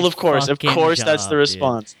it's my Well, of course, fucking that's the job,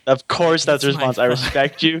 response. Of course, that's the It's my response. I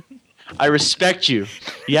respect you. I respect you.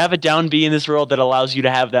 You have a down B in this world that allows you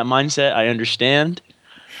to have that mindset. I understand.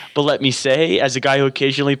 But let me say, as a guy who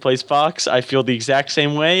occasionally plays Fox, I feel the exact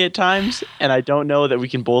same way at times, and I don't know that we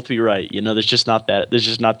can both be right. You know, there's just not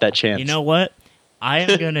that chance. You know what? I'm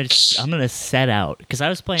gonna set out because I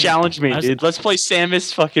was playing. Challenge me, I was- dude. Let's play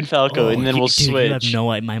Samus fucking Falco, Oh, and then we'll dude, switch. You have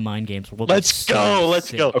no my mind games. We'll Let's be go. so Let's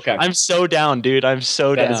sick. go. Okay. I'm so down, dude. I'm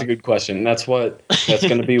so That down. is a good question. That's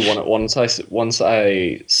going to be once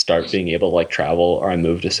I start being able to like travel or I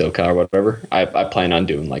move to SoCal or whatever. I plan on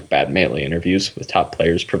doing like bad Melee interviews with top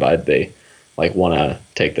players, provided they like want to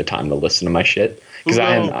take the time to listen to my shit. Because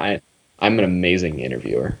I'm an amazing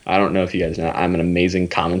interviewer. I don't know if you guys know. I'm an amazing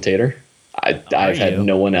commentator. I've had you?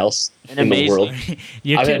 no one else And in the amazing. world.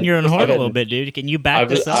 You're I've tooting had- your own horn I've a had- little bit, dude. Can you back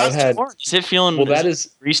I've- this up? I've had- Is it feeling? Well, that is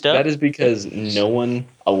greased up? that is because no one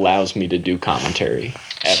allows me to do commentary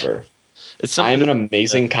ever. It's I'm an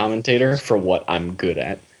amazing commentator for what I'm good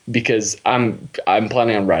at because I'm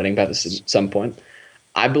planning on writing about this at some point.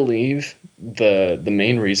 I believe the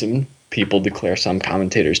main reason people declare some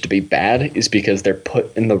commentators to be bad is because they're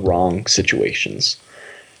put in the wrong situations.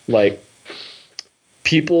 Like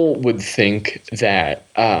people would think that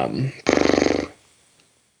let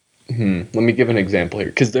me give an example here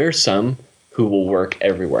because there are some who will work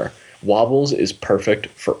everywhere. Wobbles is perfect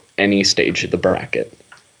for any stage of the bracket.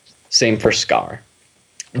 Same for Scar.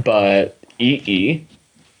 But EE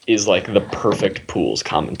is like the perfect pools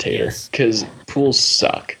commentator Yes. because pools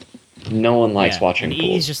suck. No one likes Yeah, watching and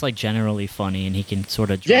pools. he's just like generally funny, and he can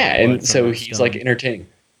sort of draw Yeah, blood and from so that he's stone. like entertaining.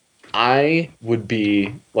 I would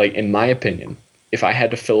be like, in my opinion, if I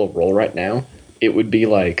had to fill a role right now, it would be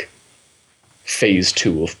like phase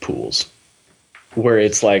 2 of pools, where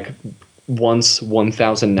it's like once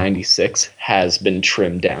 1096 has been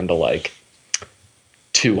trimmed down to like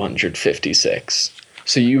 256.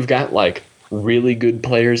 So you've got like really good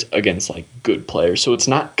players against like good players. So it's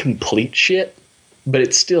not complete shit, but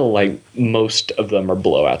it's still like most of them are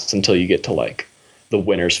blowouts until you get to like the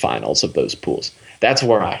winners finals of those pools. That's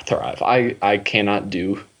where I thrive. I cannot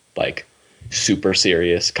do like super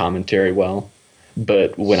serious commentary well,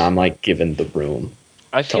 but when I'm like given the room,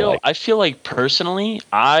 I feel like personally,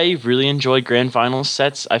 I really enjoy grand finals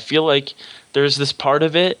sets. I feel like there's this part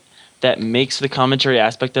of it that makes the commentary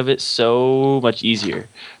aspect of it so much easier.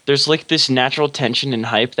 There's like this natural tension and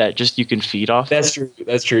hype that just you can feed off. that's true.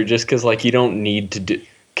 That's true. Just because like you don't need to do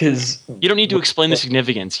because You don't need to explain the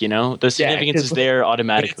significance, you know? The significance 'cause is there when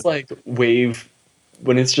automatically. it's like wave,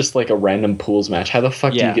 when it's just like a random pools match, how the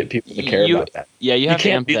fuck do you Yeah. get people to care You- about that? Yeah, you You have to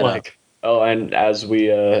can't amp be that up. like, oh, and as we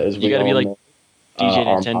You gotta be all like know, DJ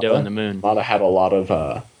Nintendo Armada, and the Moon. Armada had a lot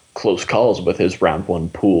of close calls with his round 1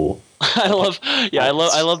 pool. I love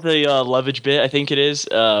the Lovage bit. I think it is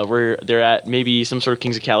where they're at maybe some sort of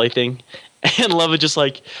Kings of Cali thing, and Lovage just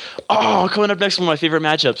like, oh, coming up next one of my favorite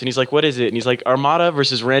matchups, and he's like, what is it? And he's like, Armada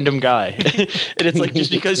versus random guy, and it's like just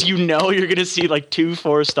because you know you're gonna see like 2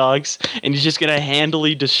 force dogs, and he's just gonna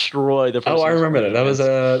handily destroy the person. Oh, I he's remember that.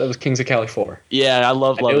 playing That was Kings of Cali 4. Yeah, I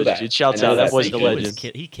love I know Lovage. that. Dude, shouts I know out. That that boy's the because-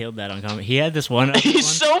 legend. He killed that on comment. He had this one. He's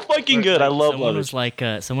so fucking where, good. I like, love someone Lovage. was like,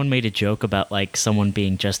 someone made a joke about like someone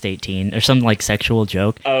being just 18 or some like sexual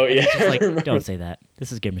joke. Oh yeah, Just I like, remember. don't say that.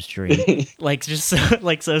 This is Gamer's Dream. Like just so,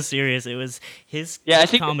 like so serious. It was his. Yeah, I his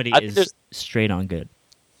think- comedy I think is there's- straight on good.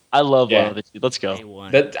 I love Yeah. Lovage. Dude. Let's go. A1.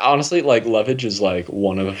 That honestly, like Lovage is like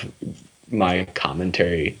one of my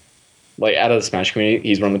commentary. Like out of the Smash community,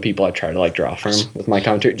 he's one of the people I try to like draw from with my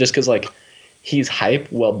commentary, just because like he's hype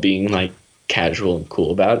while being like casual and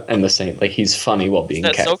cool about it, and the same like he's funny while being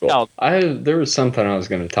That's so casual. cal- There was something I was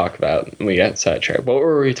going to talk about, and we got sidetracked. What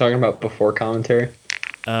were we talking about before commentary?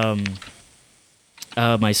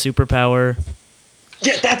 My superpower.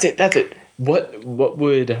 Yeah, that's it. That's it. What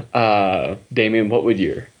would Damien? What would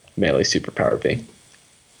your melee superpower be?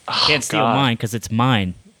 Can't steal God. mine because it's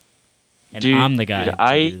mine, and Dude, I'm the guy dude,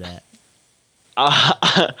 to do that.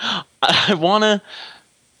 I wanna.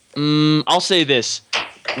 I'll say this: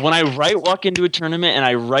 when I walk into a tournament and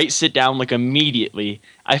I sit down like immediately,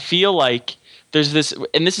 I feel like there's this,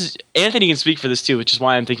 and this is Anthony can speak for this too, which is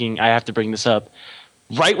why I'm thinking I have to bring this up.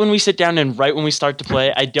 Right when we sit down and right when we start to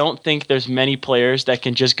play, I don't think there's many players that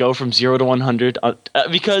can just go from 0 to 100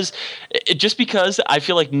 because I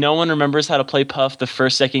feel like no one remembers how to play Puff the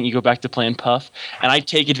first second you go back to playing Puff, and I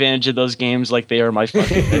take advantage of those games like they are my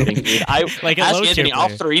fucking thing, dude. I Like a ask low-tier Anthony, I'll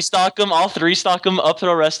player. 3-stock him, up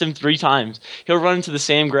throw rest him 3 times. He'll run into the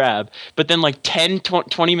same grab, but then like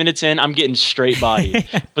 20 minutes in, I'm getting straight bodied.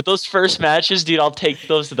 But those first matches, dude, I'll take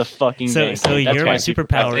those to the fucking So, bank. so That's your my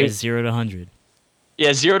superpower think- is 0 to 100.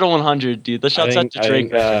 Yeah, 0 to 100, dude. Let's shout out to I Drake.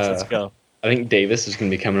 think, Let's go. I think Davis is going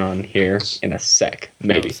to be coming on here in a sec,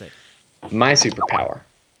 maybe. Oh, sick. My superpower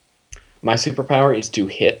is to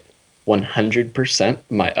hit 100%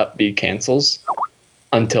 my up B cancels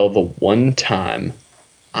until the one time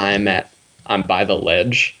I'm by the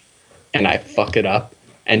ledge and I fuck it up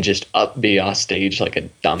and just up B off stage like a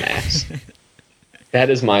dumbass. That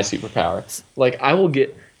is my superpower. Like I will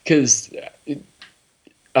get, because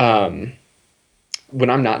when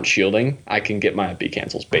I'm not shielding, I can get my up B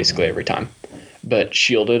cancels basically every time. But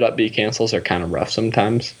shielded up B cancels are kind of rough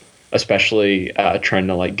sometimes, especially trying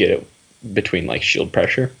to like get it between like shield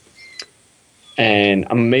pressure. And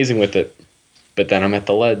I'm amazing with it, but then I'm at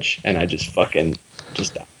the ledge and I just fucking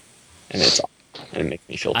just die, and it's awful. And it makes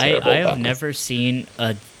me feel terrible. I about have it. never seen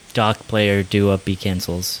a dock player do up B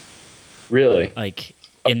cancels really. like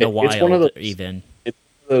in the Okay, it's one of wild those- even.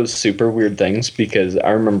 Those super weird things, because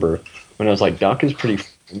I remember when I was like, Doc is pretty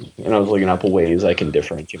fun, and I was looking up ways I can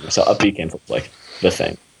differentiate myself. Up B cancel like the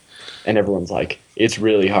thing, and everyone's like, it's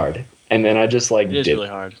really hard. And then I just like It is did really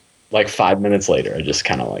hard. like 5 minutes later, I just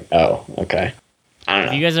kind of like, oh, okay. I don't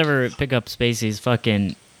If know. you guys ever pick up Spacey's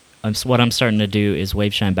fucking, what I'm starting to do is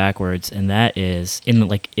wave shine backwards, and that is in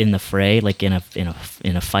the fray, like in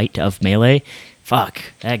a fight of melee. Fuck,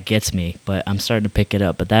 that gets me, but I'm starting to pick it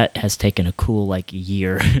up. But that has taken a cool like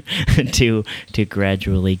year to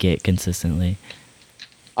gradually get consistently.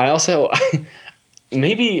 I also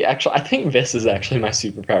maybe actually I think this is actually my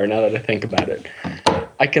superpower now that I think about it.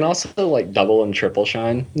 I can also like double and triple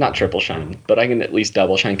shine. Not triple shine, but I can at least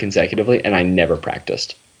double shine consecutively, and I never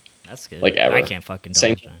practiced. That's good. Like, ever. I can't fucking double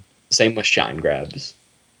Same. shine. Same with shine grabs,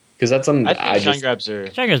 because that's something I that think I shine just grabs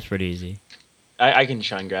are. Shine grab's pretty easy. I can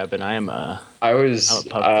shine grab, and I'm I always I'm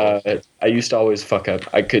a pub I used to always fuck up.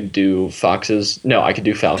 I could do foxes. No, I could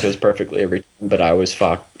do falcos perfectly every time, but I always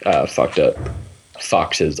fucked up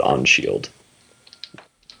foxes on shield.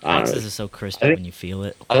 I don't know. Foxes is so crispy I think- when you feel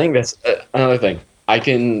it. I think that's another thing. I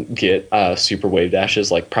can get super wave dashes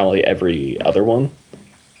like probably every other one.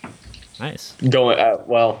 Nice. Going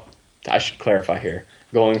well, I should clarify here.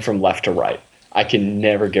 Going from left to right, I can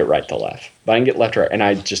never get right to left, but I can get left to right, and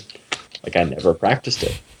I just like I never practiced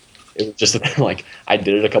it. It was just like I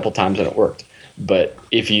did it a couple times and it worked. But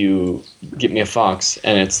if you get me a fox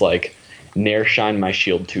and it's like nair shine my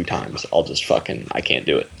shield 2 times, I'll just I can't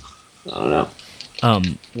do it. I don't know.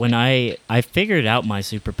 When I figured out my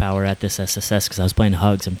superpower at this SSS because I was playing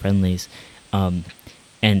hugs and friendlies.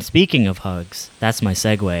 And speaking of hugs, that's my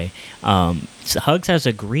segue. So Hugs has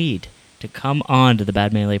agreed to come on to the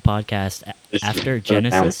Bad Melee podcast after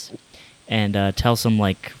Genesis and tell some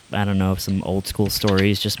like I don't know some old school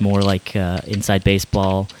stories, just more like inside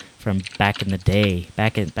baseball from back in the day,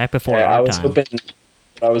 back before Yeah, our time.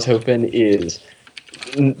 I was hoping is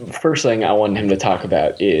first thing I wanted him to talk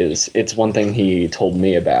about is it's one thing he told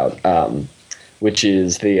me about, which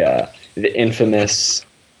is the infamous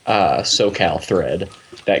SoCal thread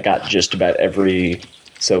that got just about every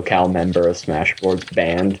SoCal member of Smashboard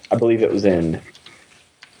banned. I believe it was in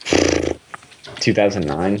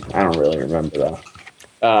 2009. I don't really remember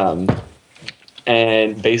though.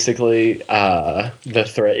 And basically, the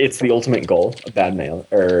thread, it's the ultimate goal of Bad Mail,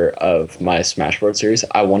 or of my Smashboard series.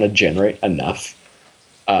 I want to generate enough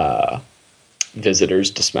visitors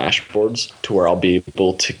to Smashboards to where I'll be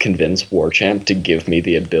able to convince Warchamp to give me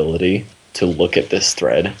the ability to look at this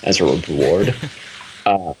thread as a reward.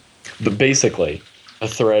 But basically, the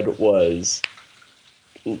thread was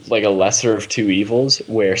like a lesser of two evils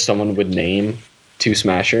where someone would name 2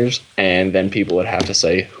 smashers and then people would have to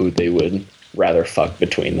say who they would rather fuck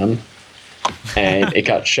between them. And it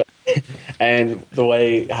got shut. And the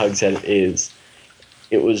way Hug said it is,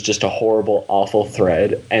 it was just a horrible, awful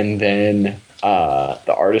thread. And then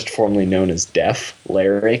the artist formerly known as Def,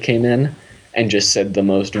 Larry, came in and just said the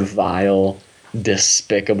most vile,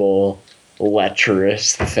 despicable,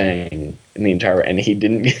 lecherous thing in the entire, and he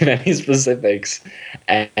didn't give any specifics,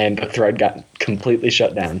 and the thread got completely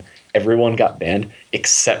shut down. Everyone got banned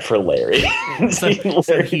except for Larry.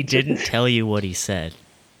 So he didn't tell you what he said.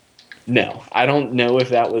 No, I don't know if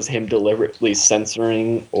that was him deliberately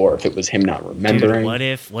censoring or if it was him not remembering.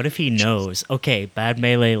 Dude, what if he knows? Okay, Bad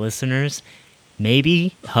Melee listeners,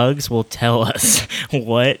 maybe Hugs will tell us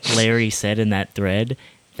what Larry said in that thread.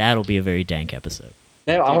 That'll be a very dank episode.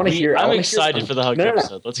 No, I want to hear. I'm excited for the Hugs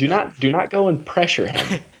episode. Let's do go. not go and pressure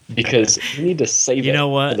him because we need to save You it know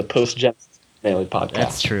what? for the post-Genesis Melee podcast.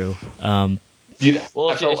 That's true. Dude, Well,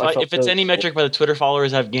 I felt if it's so- any metric by the Twitter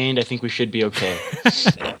followers I've gained, I think we should be okay.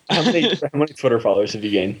 how many Twitter followers have you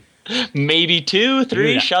gained? Maybe 2,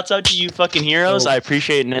 3. Dude, Shouts out to you fucking heroes. I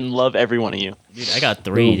appreciate and love every one of you. Dude, I got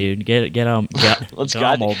 3, dude. Get on. Let's get go.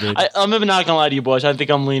 on, old dude. I'm not gonna lie to you boys. I think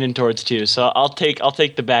I'm leaning towards 2, so I'll take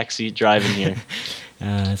the backseat driving here.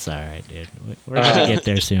 That's all right, dude. We're gonna get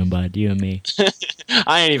there soon, bud. You and me.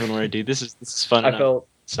 I ain't even worried, dude. This is fun. I enough.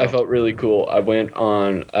 felt really cool. I went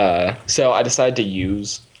on. So I decided to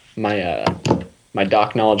use my my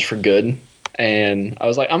doc knowledge for good, and I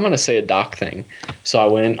was like, I'm gonna say a doc thing. So I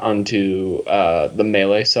went onto the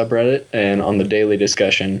Melee subreddit, and on the daily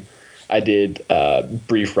discussion, I did a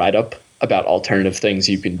brief write up about alternative things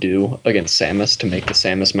you can do against Samus to make the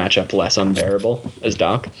Samus matchup less unbearable as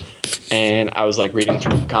doc. And I was like reading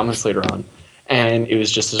through the comments later on, and it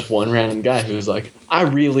was just this one random guy who was like, I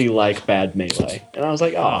really like Bad Melee. And I was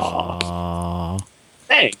like, aw, Aww.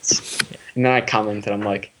 thanks. And then I commented, I'm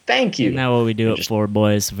like, thank you. Isn't that what we do And it just- for,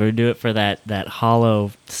 boys? We do it for that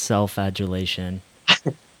hollow self-adulation.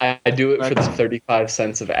 I do it for the 35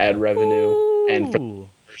 cents of ad revenue and for Ooh.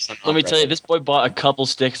 Let me tell you, this boy bought a couple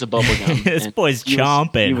sticks of bubblegum. This and boy's he was-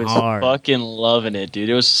 chomping He was hard. fucking loving it, dude.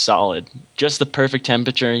 It was solid. Just the perfect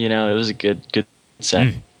temperature, you know. It was a good set.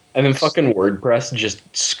 Mm. And then fucking WordPress just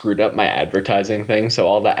screwed up my advertising thing. So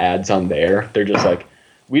all the ads on there, they're just like,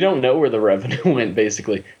 we don't know where the revenue went,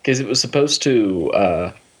 basically. Because it was supposed to,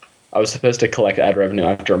 I was supposed to collect ad revenue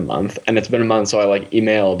after a month. And it's been a month, so I like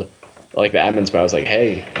emailed like the admins, but I was like,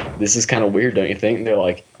 hey, this is kind of weird, don't you think? And they're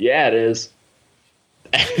like, yeah, it is.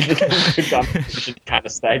 And the conversation kind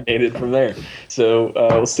of stagnated from there. So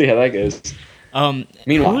we'll see how that goes.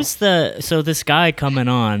 Meanwhile- who's so this guy coming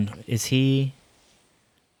on? Is he?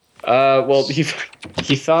 Well, he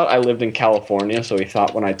thought I lived in California, so he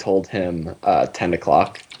thought when I told him 10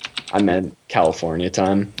 o'clock, I meant California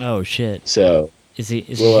time. Oh shit. So Is he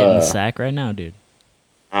Well, hitting the sack right now, dude?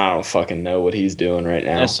 I don't fucking know what he's doing right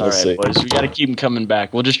now. That's all Let's see. right, boys. We got to keep him coming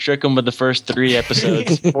back. We'll just trick him with the first 3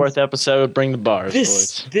 episodes. 4th episode, bring the bars,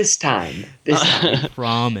 boys. This time.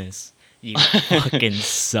 Promise. You fucking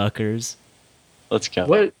suckers. Let's go.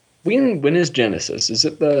 When is Genesis? Is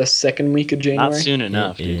it the second week of January? Not soon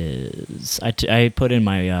enough, It dude. is. I put in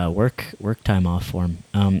my work time off form.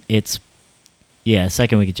 It's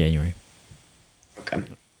second week of January. Okay.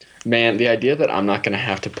 Man, the idea that I'm not gonna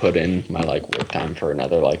have to put in my work time for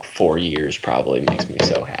another 4 years probably makes me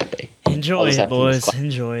so happy. I'll Enjoy just it, have to miss boys. class.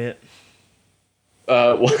 Enjoy it.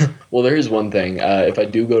 Well, there is one thing. If I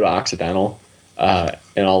do go to Occidental,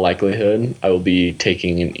 in all likelihood, I will be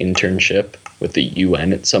taking an internship with the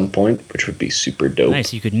UN at some point, which would be super dope.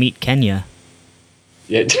 Nice. You could meet Kenya.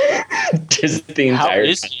 Yeah, just the How entire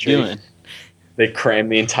is country. he doing? They cram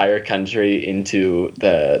the entire country into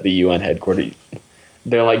the UN headquarters.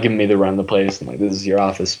 They're giving me the run of the place. I'm like, this is your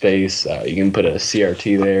office space. You can put a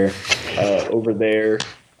CRT there. Over there,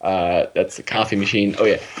 that's the coffee machine. Oh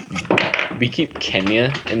yeah, we keep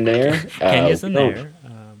Kenya in there. Kenya's in we don't- there.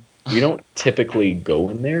 We don't typically go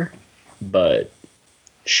in there, but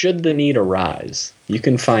should the need arise, you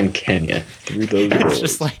can find Kenya through those It's doors.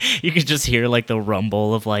 just you could just hear the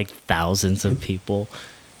rumble of thousands of people,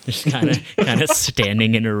 just kind of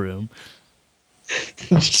standing in a room.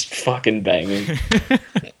 just fucking banging.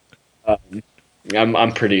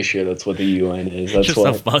 I'm pretty sure that's what the UN is. That's Just a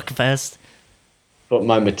what fuck fest.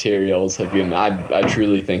 my materials have been. I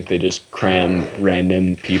truly think they just cram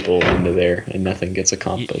random people into there and nothing gets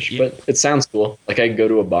accomplished. Y- But it sounds cool. I could go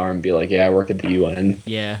to a bar and be like, yeah, I work at the UN,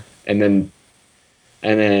 Yeah. and then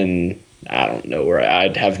I don't know where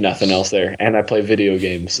I'd have nothing else there, and I play video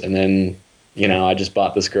games, and then I just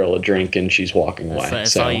bought this girl a drink and she's walking away.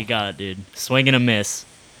 That's so all you got, dude. Swing and a miss,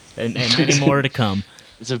 and many more to come.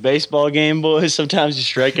 It's a baseball game, boys. Sometimes you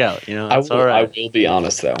strike out. It's all I right. will be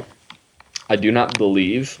honest though. I do not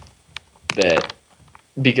believe that,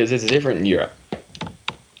 because it's different in Europe.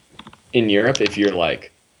 In Europe, if you're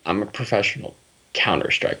I'm a professional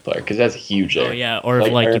Counter-Strike player, because that's huge there. Oh yeah, or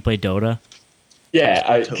if I- you play Dota.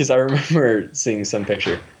 Yeah, because I remember seeing some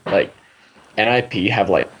picture, NIP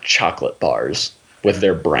have chocolate bars with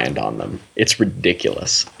their brand on them. It's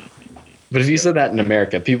ridiculous. But if you said that in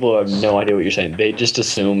America, people have no idea what you're saying. They just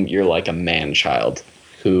assume you're a man-child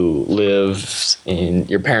who lives in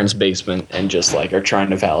your parents' basement and just are trying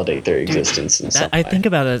to validate their existence in some I way. think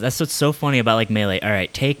about it. That's what's so funny about Melee. All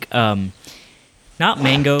right, take not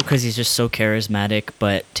Mango because he's just so charismatic,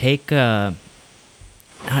 but take not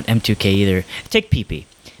M2K either. Take PP.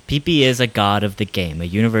 PP is a god of the game, a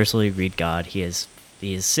universally agreed god. He is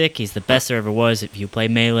sick. He's the best there ever was. If you play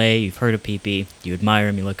Melee, you've heard of PP. You admire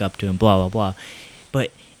him. You look up to him. Blah blah blah.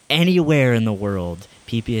 But anywhere in the world,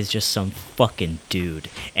 PP is just some fucking dude.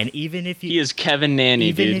 And even if you He is Kevin Nanny,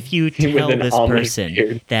 even dude. if you With tell an this almond person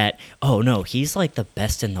beard. that, oh no, he's the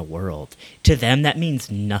best in the world, to them that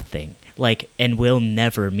means nothing. And will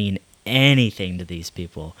never mean anything to these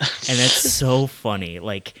people. And that's so funny.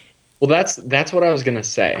 Well, that's what I was gonna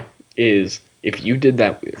say. Is if you did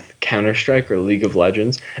that with Counter-Strike or League of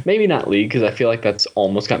Legends, maybe not League, because I feel that's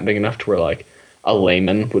almost gotten big enough to where a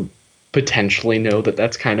layman would potentially know that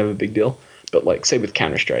that's kind of a big deal. But say with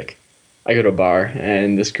Counter-Strike, I go to a bar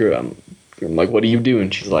and this girl, I'm like, what do you do?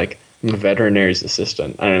 And she's like, I'm a veterinary's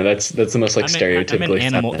assistant. I don't know. That's the most stereotypically. I'm an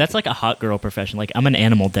animal. feminine. That's a hot girl profession. I'm an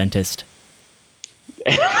animal dentist.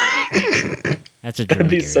 That's a dream. That'd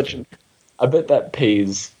be Gary. such an. I bet that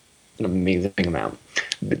pays an amazing amount.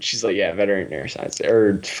 But she's like, yeah, veterinary science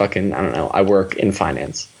or fucking I don't know. I work in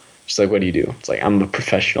finance. She's like, what do you do? It's I'm a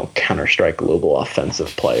professional Counter-Strike global offensive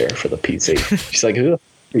player for the PC. She's like, who the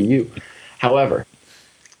f- are you? However,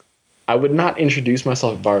 I would not introduce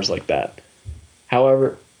myself at bars like that.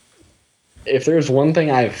 However, if there's one thing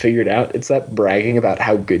I have figured out, it's that bragging about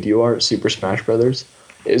how good you are at Super Smash Brothers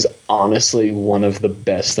is honestly one of the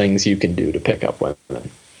best things you can do to pick up women.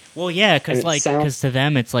 Well, yeah, And because it sounds- to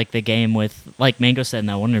them it's the game with Mango said in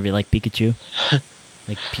that one interview, Pikachu.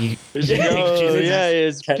 It's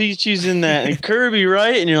Pikachu's in that, and Kirby,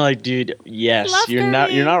 right? And you're like, dude, yes, Love you're not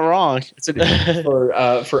wrong.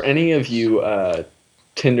 For any of you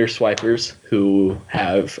Tinder swipers who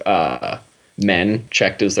have men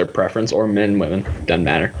checked as their preference, or men, women, doesn't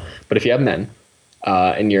matter. But if you have men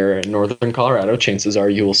and you're in northern Colorado, chances are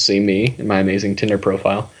you will see me in my amazing Tinder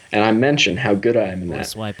profile, and I mention how good I am in that.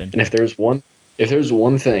 Swiping. And if there's one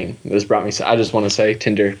thing that has brought me, I just want to say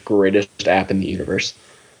Tinder, greatest app in the universe.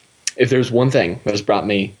 If there's one thing that has brought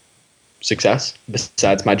me success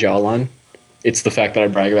besides my jawline, it's the fact that I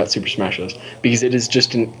brag about Super Smash Bros. Because it is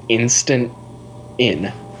just an instant in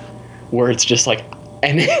where it's just like,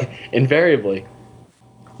 and invariably,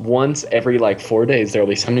 once every like 4 days, there'll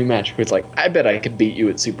be some new match where it's like, I bet I could beat you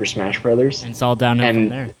at Super Smash Brothers. And it's all downhill from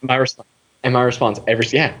And there. my response every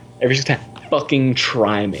single time, fucking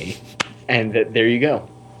try me, and there you go.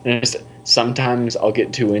 And just, sometimes I'll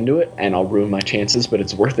get too into it and I'll ruin my chances, but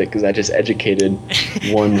it's worth it because I just educated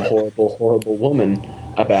one horrible woman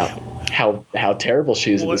about how terrible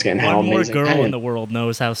she is at this game, how One more amazing I girl am. in the world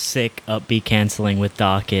knows how sick upbeat canceling with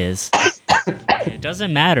Doc is. It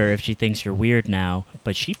doesn't matter if she thinks you're weird now,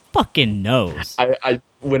 but she fucking knows.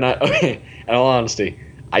 Okay, in all honesty,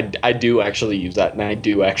 I do actually use that, and I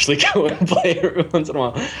do actually go and play it every once in a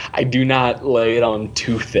while. I do not lay it on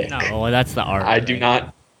too thick. No, well, that's the art. I do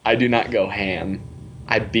not go ham.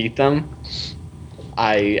 I beat them.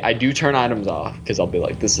 I do turn items off because I'll be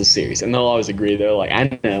like, this is serious, and they'll always agree. They're like,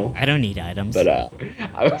 I know, I don't need items. but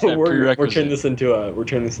we're prerequisite. turning this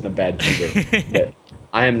into bad Tinder. That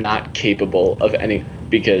I am not capable of any,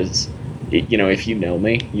 because if you know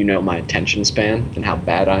me, you know my attention span and how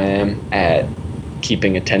bad I am at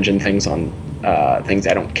keeping attention things on things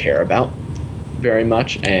I don't care about very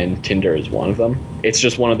much, and Tinder is one of them. It's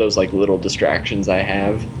just one of those like little distractions I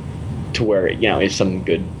have to where if something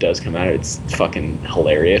good does come out, it's fucking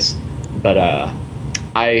hilarious. But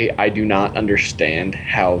I do not understand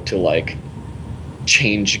how to like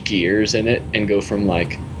change gears in it and go from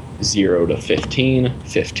like 0 to 15,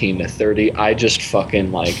 15 to 30. I just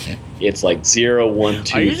fucking like, it's like 0, 1,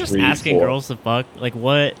 2, Are you just 3, asking 4. girls to fuck? Like,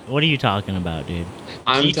 what are you talking about, dude?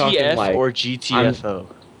 I'm GTF talking like or GTFO?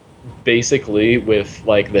 basically with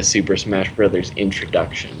like the Super Smash Brothers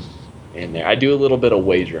introduction in there. I do a little bit of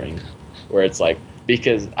wagering where it's like,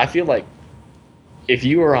 because I feel like if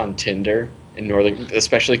you are on Tinder in Northern,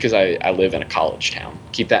 especially because I live in a college town,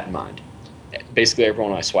 keep that in mind. Basically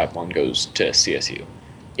everyone I swipe on goes to CSU.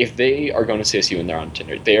 If they are going to CSU and they're on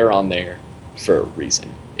Tinder, they are on there for a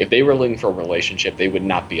reason. If they were looking for a relationship, they would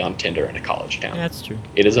not be on Tinder in a college town. Yeah, that's true.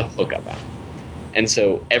 It is a hookup app. And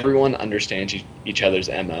so everyone understands each other's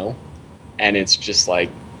MO, and it's just like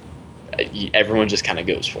everyone just kind of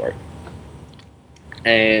goes for it.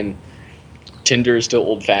 And Tinder is still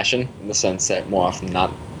old-fashioned in the sense that more often than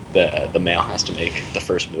not, the male has to make the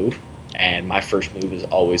first move. And my first move is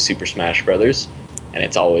always Super Smash Brothers, and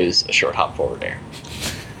it's always a short hop forward air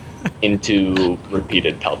into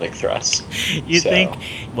repeated pelvic thrusts.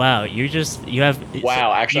 Wow, you have.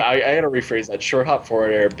 Wow, actually, I gotta rephrase that. Short hop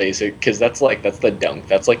forward air basic, because that's the dunk.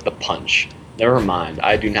 That's like the punch. Never mind.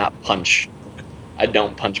 I do not punch. I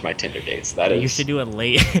don't punch my Tinder dates. That is. You should do a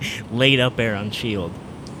laid up air on shield.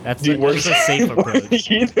 That's Dude, that's a safe approach.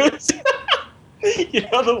 You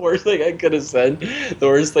know the worst thing I could have said? The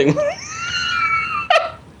worst thing.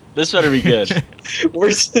 This better be good.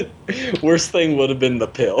 worst thing would have been the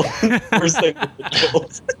pill. Worst thing would have been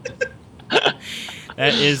pills.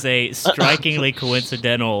 That is a strikingly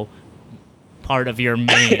coincidental part of your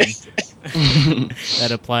main that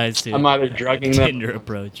applies to I'm either drugging them. Tinder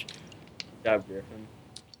approach. Job, Griffin.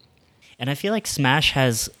 And I feel like Smash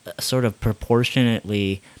has sort of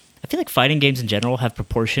proportionately. I feel like fighting games in general have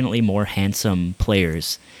proportionately more handsome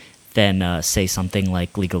players than, say, something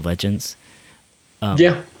like League of Legends.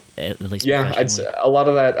 Yeah. At least Yeah, professionally. a lot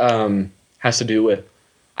of that has to do with,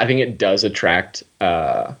 I think it does attract,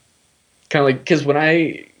 kind of like, because when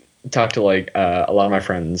I talk to like a lot of my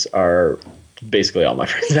friends are, basically all my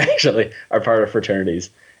friends actually, are part of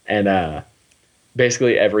fraternities, and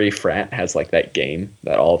basically every frat has like that game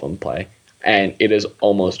that all of them play, and it is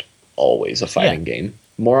almost always a fighting game.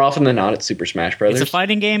 More often than not, it's Super Smash Brothers. It's a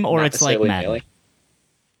fighting game, or Not it's like necessarily Madden. melee.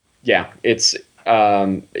 Yeah, it's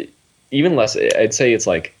even less. I'd say it's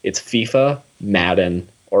like it's FIFA, Madden,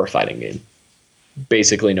 or a fighting game.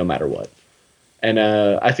 Basically, no matter what. And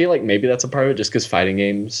I feel like maybe that's a part of it, just because fighting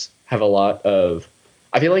games have a lot of.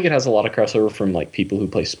 I feel like it has a lot of crossover from like people who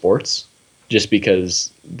play sports, just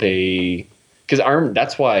because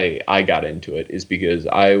that's why I got into it, is because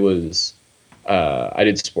I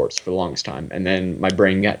did sports for the longest time, and then my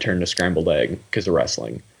brain got turned to scrambled egg because of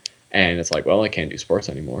wrestling, and it's like, well, I can't do sports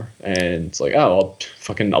anymore, and it's like, oh,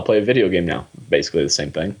 I'll play a video game now, basically the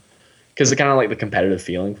same thing, because it's kind of like the competitive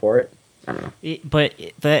feeling for it. I don't know. But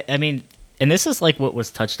I mean, and this is like what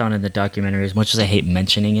was touched on in the documentary. As much as I hate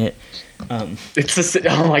mentioning it, It's just,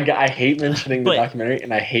 oh my god, I hate mentioning the But- documentary,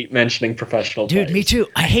 and I hate mentioning professional dude, players. me too.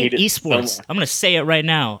 I hate it so esports. much. I'm gonna say it right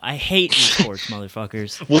now. I hate esports,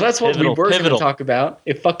 motherfuckers. Well, that's what Pivotal, we were going to pivotal. talk about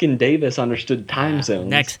if fucking Davis understood time zones.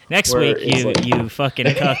 Next where week, it's like- you fucking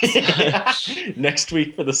cucks. Next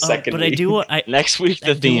week for the second But week. I do want Next week,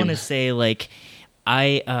 the I do want theme. to say like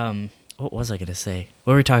what was I gonna say?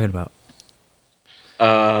 What were we talking about?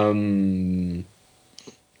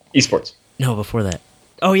 Esports. No, before that.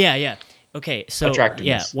 Oh yeah. Okay, so yeah,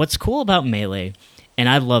 Attractiveness. what's cool about Melee, and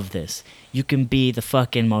I love this. You can be the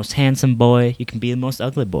fucking most handsome boy. You can be the most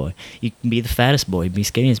ugly boy. You can be the fattest boy. You can be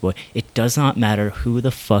the skinniest boy. It does not matter who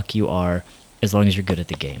the fuck you are, as long as you're good at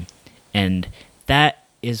the game. And that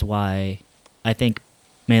is why I think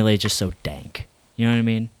Melee is just so dank. You know what I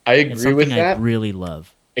mean? I It's agree with something I that, really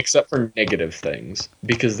love. except for negative things,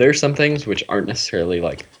 because there's some things which aren't necessarily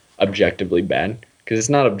like objectively bad. Because it's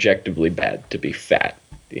not objectively bad to be fat.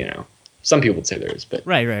 You know, some people would say there is, but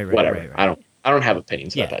Right. whatever. Right. I don't have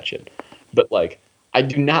opinions about Yeah. that shit. But like, I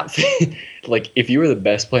do not think like if you were the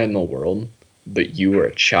best player in the world, but you were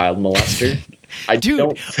a child molester, I Dude,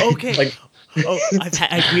 don't okay. like. Oh,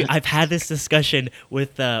 I've had this discussion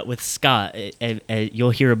with Scott.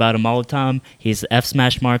 You'll hear about him all the time. He's the F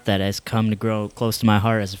Smash Mart that has come to grow close to my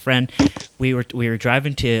heart as a friend. We were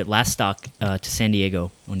driving to Last Stock to San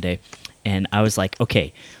Diego one day, and I was like,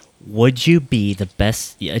 okay, would you be the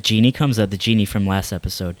best? A genie comes up, the genie from last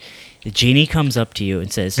episode. The genie comes up to you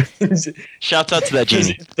and says, Shouts out to that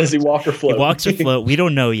genie. Does he walk or float? he walks or float. We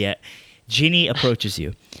don't know yet. Genie approaches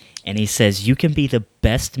you, and he says, "You can be the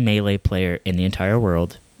best Melee player in the entire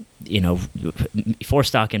world. You know, for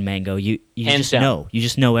stock and Mango. You Hands just down. know. You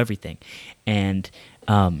just know everything, and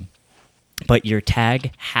but your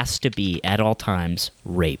tag has to be at all times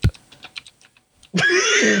rape.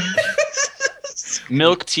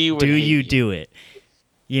 Milk tea. Would Do hate you do it?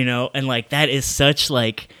 You know, and like that is such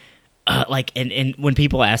like." And when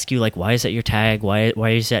people ask you like why is that your tag, why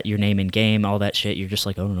is that your name in game, all that shit, you're just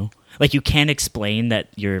like, I don't know. Like you can't explain that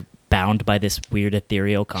you're bound by this weird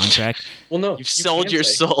ethereal contract. Well, no, You've sold can your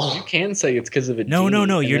say- soul. You can say it's because of a No, genie,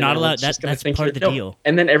 no, and you're then not allowed- everyone's just gonna that's think part of you're- the deal.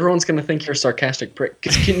 And then everyone's going to think you're a sarcastic prick.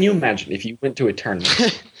 Because can you imagine if you went to a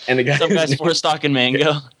tournament and a guy, Some guys for stock and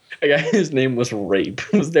mango. a guy whose name was Rape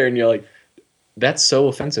was there, and you're like, "That's so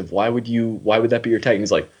offensive. Why would that be your tag?" And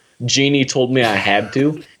he's like, "Genie told me I had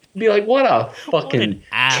to." Be like, what a fucking an kick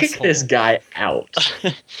asshole. this guy out.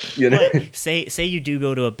 You know? But say you do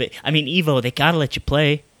go to a bit. I mean, Evo, they gotta let you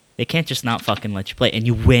play. They can't just not fucking let you play, and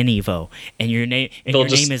you win Evo, and your name They'll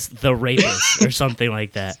just- name is the Rapist or something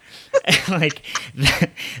like that. Like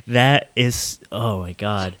that is, oh my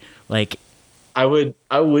god! Like I wouldn't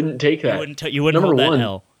take that. you wouldn't Number hold one, that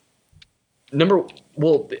L.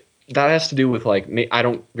 That has to do with like me. I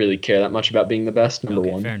don't really care that much about being the best. Number Okay,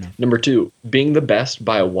 one. fair enough. Number two, being the best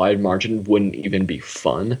by a wide margin wouldn't even be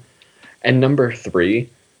fun. And number three,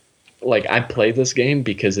 like I play this game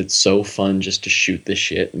because it's so fun just to shoot the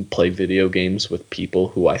shit and play video games with people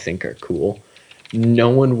who I think are cool. No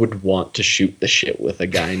one would want to shoot the shit with a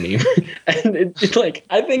guy named. And it's like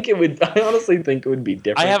I honestly think it would be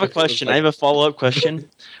different. I have a if it was, question. like- I have a follow-up question.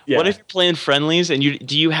 Yeah. What if you're playing friendlies and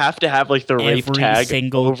do you have to have like the rape Every tag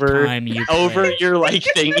single over time you over play. your like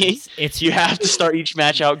thingy? It's You have to start each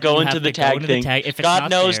match out, go You into have the to go tag into the thing. tag. If it's God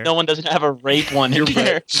not knows there- no one doesn't have a rape one in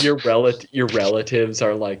there. your relatives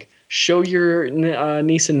are like, show your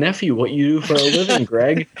niece and nephew what you do for a living,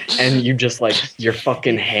 Greg, and you just like your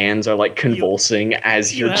fucking hands are like convulsing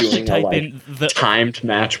as You you're have to doing a type like in the timed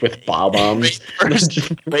match with bob-ombs.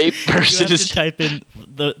 Rape You versus have to type in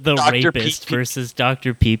the Dr. Rapist Pee-Pee. versus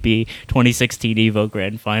Dr. Pee-Pee 2016 Evo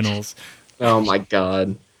Grand Finals. Oh my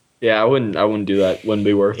god. Yeah, I wouldn't do that. Wouldn't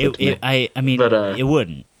be worth it. To me. I mean, But, it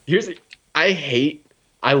wouldn't.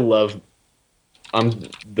 I love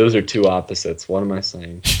those are two opposites. What am I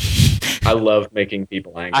saying? I love making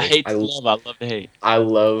people angry. I hate to love, I love to hate. I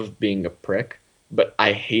love being a prick, but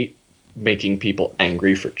I hate making people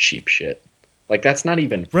angry for cheap shit. Like that's not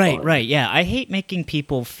even Right, fun. right, yeah. I hate making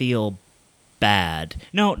people feel bad.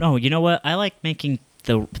 No, you know what? I like making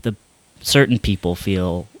the certain people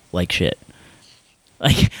feel like shit.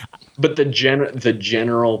 Like, But the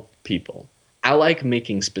general people, I like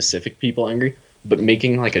making specific people angry, but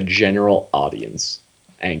making like a general audience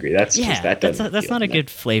angry. That's yeah, just, that that's doesn't. that's feel not a nice. good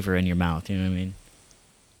flavor in your mouth. You know what I mean?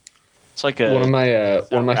 It's like a One of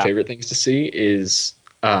my crap. favorite things to see is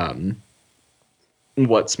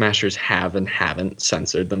what Smashers have and haven't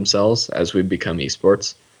censored themselves as we've become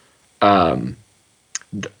esports.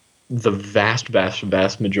 The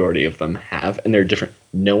vast majority of them have, and there are different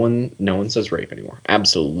no one says rape anymore.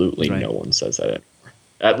 Absolutely Right. no one says that anymore.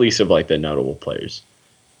 At least of like the notable players.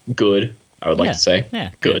 Good, I would like Yeah. to say. Yeah,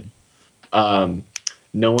 Good.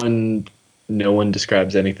 No one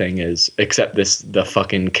describes anything as except the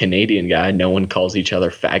fucking Canadian guy. No one calls each other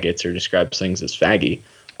faggots or describes things as faggy.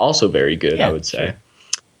 Also very good, Yeah, I would say.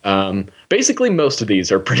 sure. Basically, most of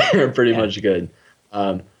these are pretty Yeah. much good.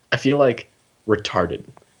 I feel like retarded.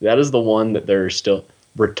 That is the one that they're still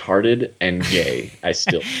retarded and gay. I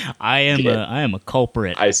still I am get. a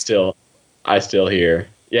culprit. I still hear.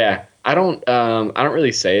 Yeah, I don't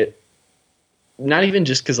really say it. Not even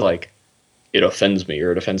just because like it offends me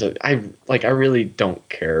or it offends. I really don't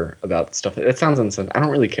care about stuff. It sounds insensitive. I don't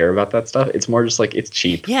really care about that stuff. It's more just like it's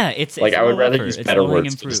cheap. Yeah, it's Like I would low rather effort. use It's better low-hanging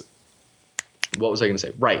words. To fruit. just, what was I going to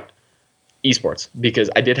say? Right. Esports, because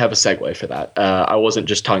I did have a segue for that. I wasn't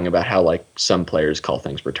just talking about how like some players call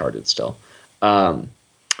things retarded still.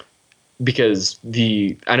 Because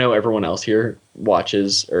I know everyone else here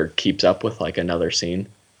watches or keeps up with like another scene.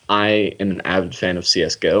 I am an avid fan of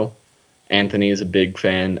CS:GO. Anthony is a big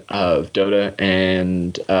fan of Dota,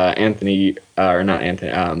 and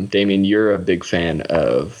Damien, you're a big fan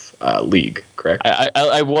of League, correct?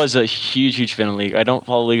 I was a huge fan of League. I don't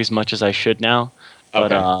follow League as much as I should now,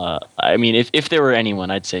 but Okay. I mean, if there were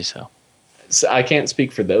anyone, I'd say so. So I can't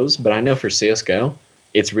speak for those, but I know for CS:GO,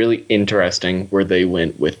 it's really interesting where they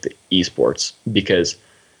went with the esports because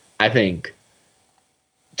I think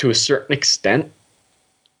to a certain extent,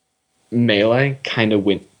 Melee kind of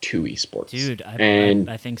went to esports. Dude, and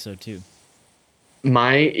I think so too.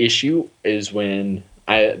 my issue is when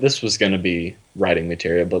this was going to be writing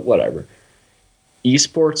material, but whatever.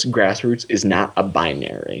 Esports grassroots is not a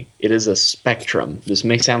binary. It is a spectrum. This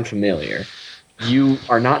may sound familiar. You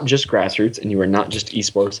are not just grassroots and you are not just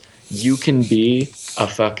esports. You can be a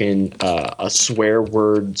fucking a swear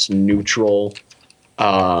words neutral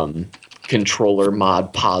controller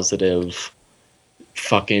mod positive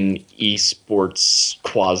fucking esports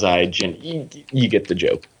quasi gen. You get the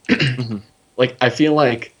joke. Like I feel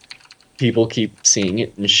like people keep seeing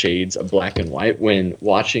it in shades of black and white when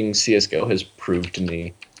watching CS:GO has proved to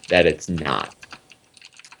me that it's not.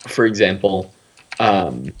 For example,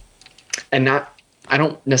 and not I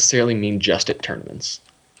don't necessarily mean just at tournaments.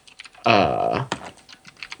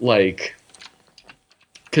 Like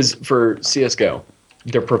because for CS:GO,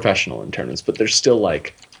 they're professional in tournaments, but they're still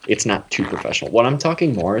like it's not too professional. What I'm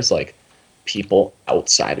talking more is like people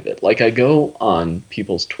outside of it. Like I go on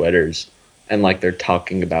people's Twitters and like they're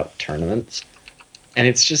talking about tournaments, and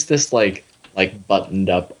it's just this like buttoned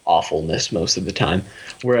up awfulness most of the time.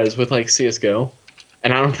 Whereas with like CS:GO,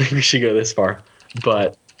 and I don't think we should go this far,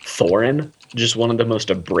 but Thorin, just one of the most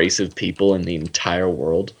abrasive people in the entire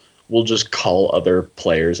world, will just call other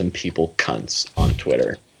players and people cunts on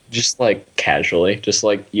Twitter. Just like casually, just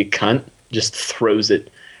like you cunt, just throws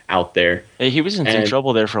it out there. Hey, he was in some And-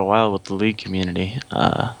 trouble there for a while with the League community.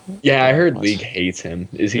 Yeah, I heard League hates him.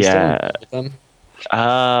 Is he Yeah. still with them?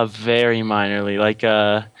 Very minorly. Like,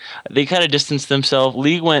 they kind of distanced themselves.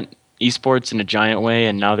 League went esports in a giant way,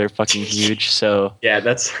 and now they're fucking huge. So Yeah,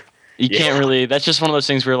 that's you can't Yeah. really. That's just one of those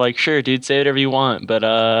things where, like, sure, dude, say whatever you want, but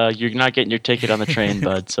you're not getting your ticket on the train,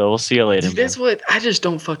 bud. So we'll see you later. Dude, Man. that's what I just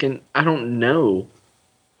don't I don't know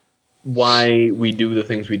why we do the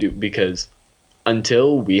things we do because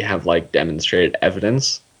until we have like demonstrated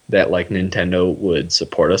evidence that like Nintendo would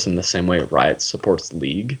support us in the same way Riot supports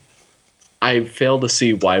League, I fail to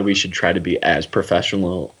see why we should try to be as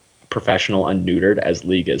professional unneutered as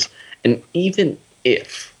League is. And even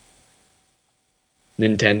if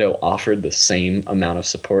Nintendo offered the same amount of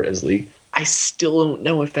support as League, I still don't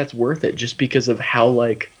know if that's worth it just because of how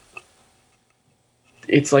like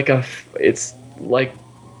it's like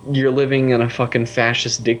you're living in a fucking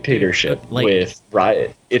fascist dictatorship Like- with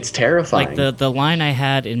Riot. It's terrifying. Like the line I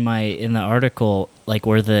had in the article, like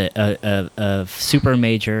where the super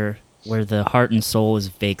major where the heart and soul is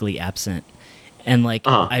vaguely absent, and like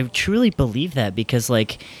I truly believe that because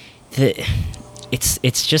like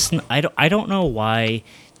it's just I don't know why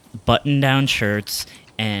button down shirts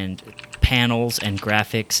and panels and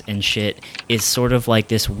graphics and shit is sort of like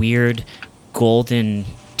this weird golden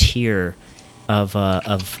tier of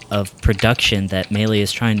production that Melee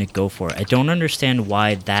is trying to go for. I don't understand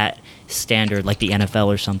why that standard, like the NFL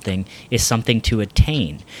or something, is something to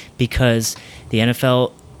attain, because the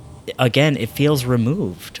NFL, again, it feels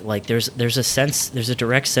removed. Like there's a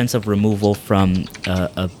direct sense of removal from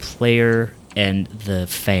a player and the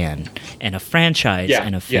fan, and a franchise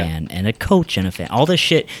and a fan, and a coach and a fan. All this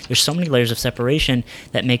shit, there's so many layers of separation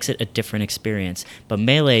that makes it a different experience. But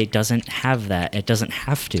Melee doesn't have that. It doesn't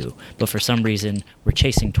have to. But for some reason, we're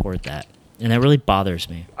chasing toward that. and that really bothers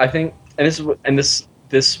me. I think, and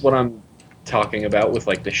this what I'm talking about with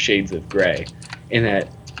like the shades of gray, in that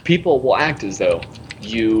people will act as though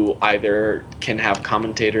you either can have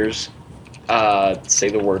commentators say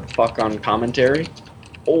the word fuck on commentary,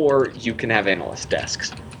 or you can have analyst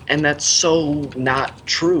desks, and that's so not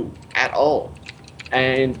true at all.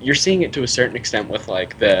 And you're seeing it to a certain extent with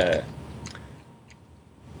like the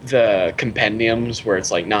compendiums where it's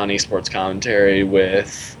like non-esports commentary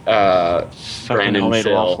with Fucking Brandon homemade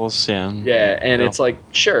Phil. waffles, yeah. Yeah, and Phil. it's like,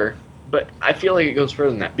 sure, but I feel like it goes further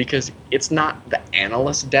than that because it's not the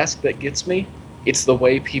analyst desk that gets me. It's the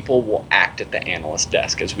way people will act at the analyst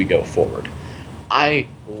desk as we go forward. I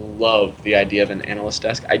love the idea of an analyst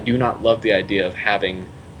desk. I do not love the idea of having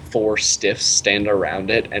 4 stiffs stand around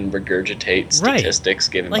it and regurgitate statistics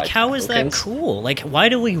given by Like, how is that applicants. cool? Like, why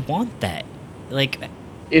do we want that? Like,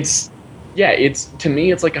 It's to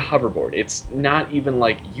me it's like a hoverboard. It's not even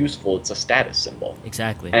like useful. It's a status symbol.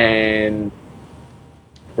 exactly. And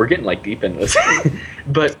we're getting like deep into this.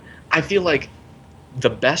 But I feel like the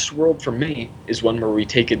best world for me is one where we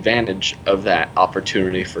take advantage of that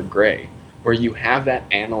opportunity for gray, where you have that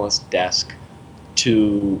analyst desk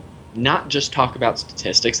to not just talk about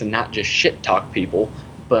statistics and not just shit talk people,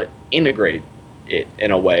 but integrate it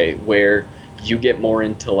in a way where you get more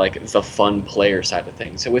into like the fun player side of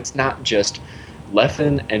things. So it's not just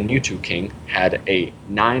Leffen and Mewtwo King had a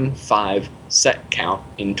 9-5 set count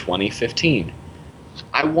in 2015.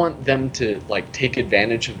 I want them to like take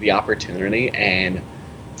advantage of the opportunity and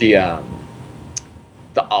the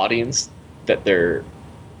audience that they're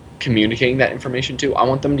communicating that information to. I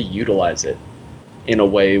want them to utilize it in a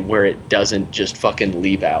way where it doesn't just fucking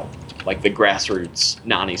leave out like the grassroots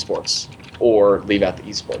non-esports or leave out the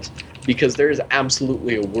esports. Because there is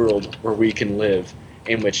absolutely a world where we can live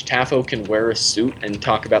in which Tafo can wear a suit and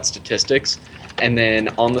talk about statistics, and then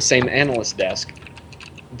on the same analyst desk,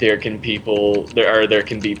 there can be people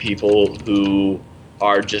who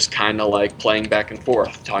are just kind of like playing back and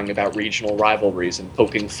forth, talking about regional rivalries and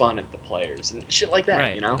poking fun at the players and shit like that,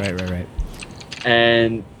 right, you know? Right.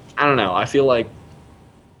 And I don't know, I feel like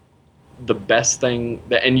the best thing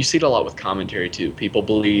that, and you see it a lot with commentary too. People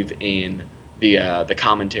believe in the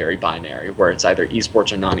commentary binary, where it's either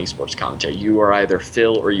esports or non-esports commentary. You are either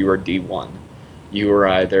Phil or you are D1. You are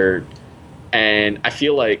either, and I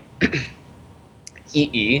feel like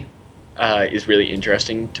EE is really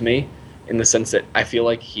interesting to me in the sense that I feel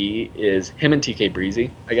like him and TK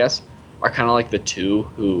Breezy, I guess, are kind of like the two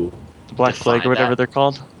who The Black Flag or whatever they're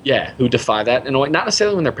called. Yeah, who defy that in a way. Not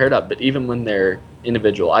necessarily when they're paired up, but even when they're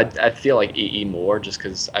individual. I feel like EE more just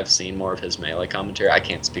because I've seen more of his melee commentary. I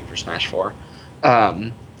can't speak for Smash 4.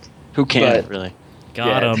 Who can, but- really?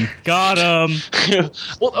 Got Yeah. him. Got him.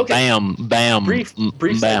 Well, okay. Bam. Brief bam.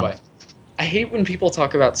 segue. I hate when people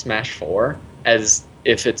talk about Smash 4 as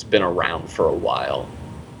if it's been around for a while.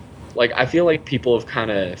 Like, I feel like people have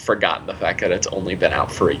kind of forgotten the fact that it's only been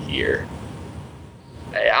out for a year.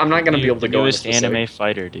 I'm not going to be able to go Newest into anime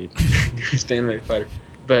fighter, dude. newest anime fighter.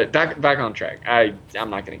 But back on track. I'm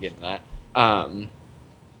not going to get into that.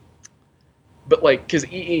 But, like, because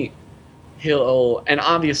EE, and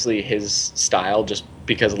obviously his style, just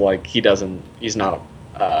because, like, he's not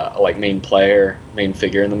a like, main figure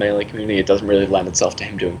in the Melee community, it doesn't really lend itself to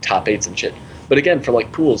him doing top 8s and shit. But again, for,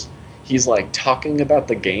 like, pools, he's, like, talking about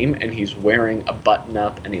the game, and he's wearing a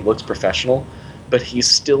button-up, and he looks professional, but he's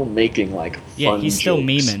still making, like, fun he's still jokes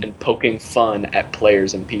memeing. and poking fun at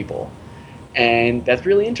players and people. And that's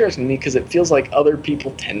really interesting to me because it feels like other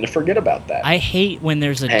people tend to forget about that. I hate when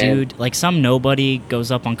there's a dude, like some nobody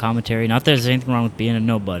goes up on commentary. Not that there's anything wrong with being a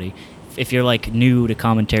nobody. If you're like new to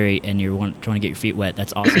commentary and you're trying to get your feet wet,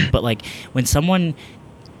 that's awesome. But like when someone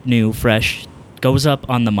new, fresh, goes up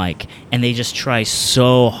on the mic and they just try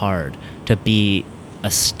so hard to be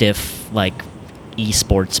a stiff, like,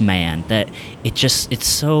 esports man, that it's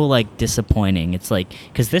so like disappointing. It's like,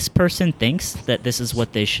 because this person thinks that this is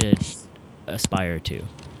what they should aspire to,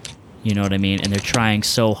 you know what I mean, and they're trying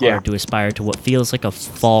so hard to aspire to what feels like a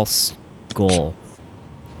false goal,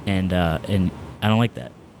 and I don't like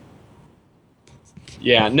that.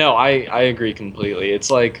 Yeah, no, I agree completely.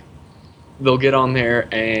 It's like they'll get on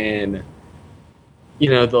there and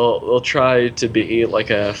they'll try to be like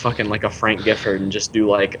a fucking like a Frank Gifford and just do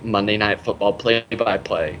like Monday Night Football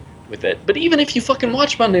play-by-play with it. But even if you fucking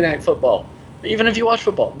watch Monday Night Football, even if you watch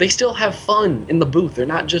football, they still have fun in the booth. They're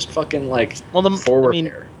not just fucking like forward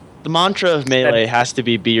there. The mantra of Melee has to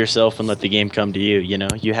be yourself and let the game come to you, you know?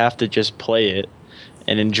 You have to just play it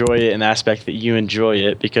and enjoy it in the aspect that you enjoy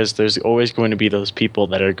it, because there's always going to be those people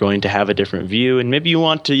that are going to have a different view, and maybe you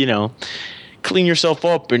want to, clean yourself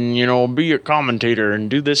up and be a commentator and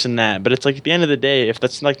do this and that. But it's like at the end of the day, if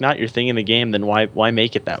that's like not your thing in the game, then why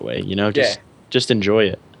make it that way? Just enjoy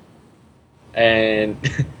it. And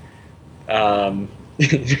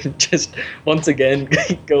just once again,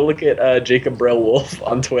 go look at Jacob Brell Wolf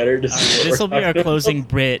on Twitter to see. This will be our closing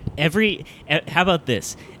Brit. How about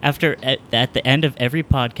this? At the end of every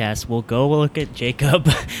podcast, we'll go look at Jacob.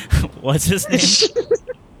 What's his name?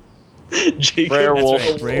 Jacob Brer Wolf.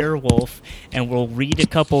 That's right, Brer Wolf, and we'll read a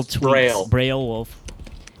couple tweets. Braille Wolf.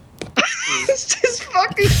 It's his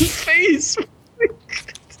fucking face.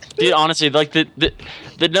 Dude, honestly, like the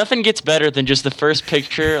nothing gets better than just the first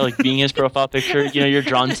picture, like being his profile picture. You're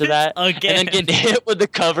drawn to that, Again. and then getting hit with the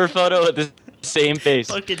cover photo with the same face.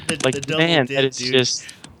 Fucking the Like, double man, dip, that is dude. just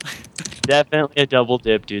definitely a double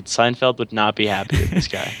dip, dude. Seinfeld would not be happy with this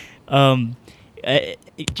guy.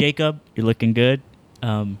 Jacob, you're looking good.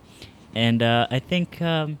 And I think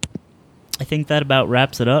that about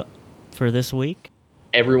wraps it up for this week.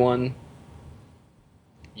 Everyone,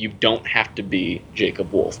 you don't have to be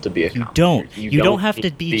Jacob Wolf to be a You commentator. don't. You don't have need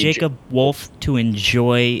to be Jacob Wolf to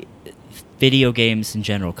enjoy video games in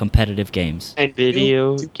general, competitive games. And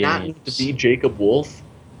Video you do not need games. to be Jacob Wolf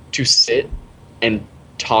to sit and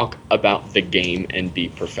talk about the game and be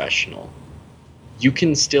professional. You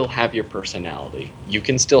can still have your personality. You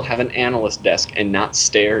can still have an analyst desk and not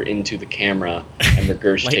stare into the camera and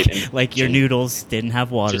regurgitate. Like your noodles didn't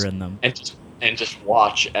have water Just- in them. and just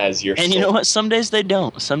watch as your. And you know what? Some days they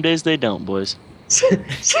don't. Some days they don't, boys. some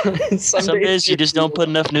Some days you just don't put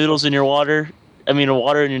enough noodles in your water.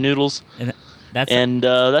 Water in your noodles, That's and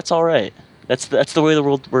that's all right. That's the way the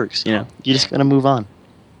world works. You just gotta move on.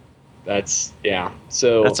 That's yeah.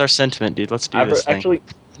 So That's our sentiment, dude. Let's do this thing. actually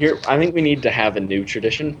here. I think we need to have a new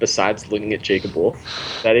tradition besides looking at Jacob Wolf.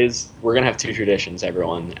 That is, we're gonna have two traditions,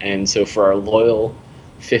 everyone. And so for our loyal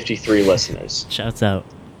 53 listeners, shouts out.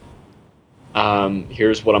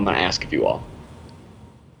 here's what I'm gonna ask of you all.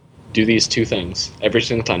 Do these two things every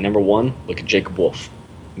single time. Number one, look at Jacob Wolf.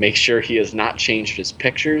 Make sure he has not changed his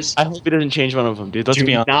pictures. I hope he doesn't change one of them, dude. Let's Do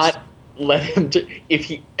be honest. not let him. If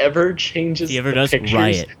he ever changes, If he ever the does, pictures,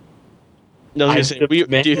 riot. No, I dude,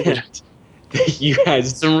 demand that you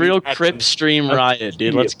guys some real tweet at Crip him. stream riot,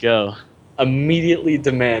 dude. Let's go. Immediately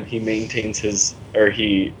demand he maintains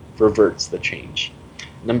he reverts the change.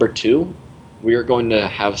 Number two, we are going to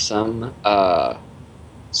have some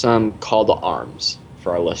call to arms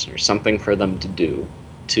for our listeners, something for them to do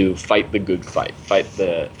to fight the good fight, fight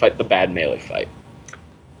the bad melee fight.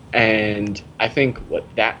 And I think what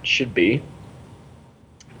that should be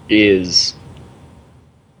is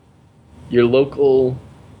your local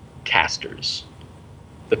casters,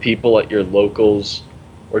 the people at your locals,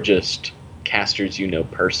 or just casters you know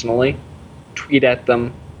personally. Tweet at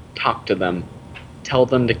them, talk to them, tell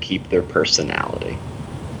them to keep their personality.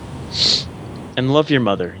 And love your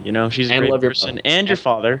mother. She's a And great love your person. mother. And your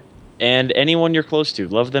father. And anyone you're close to.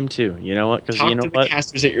 Love them too. You know what? Because Talk you know to the what?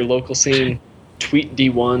 casters at your local scene. Tweet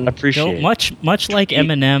D1. Appreciate Don't it. much like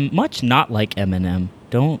Eminem, much not like Eminem.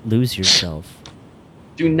 Don't lose yourself.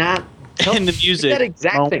 Do not tell In the say music that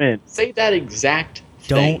exact thing. moment. Say that exact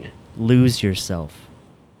Don't thing. lose yourself.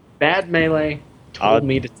 Bad Melee told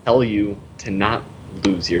me to tell you to not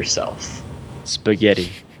lose yourself.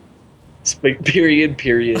 Spaghetti.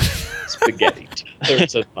 Period. Spaghetti.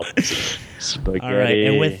 There's a publicity. Spaghetti. All right,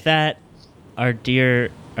 and with that, our dear,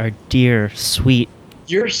 sweet.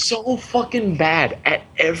 You're so fucking bad at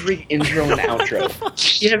every intro and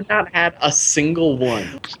outro. You have not had a single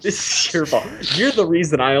one. This is your fault. You're the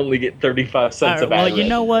reason I only get 35 cents All right, of well, ad you revenue.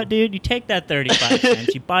 know what, dude? You take that 35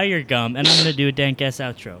 cents, you buy your gum, and I'm gonna do a dank ass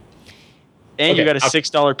outro. And you Okay, got a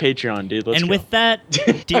 $6 Patreon, dude. Let's And go. with that,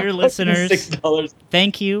 dear listeners, $6.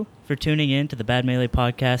 thank you for tuning in to the Bad Melee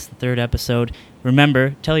Podcast, the 3rd episode.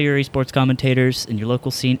 Remember, tell your esports commentators in your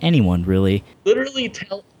local scene, anyone really. Literally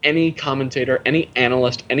tell any commentator, any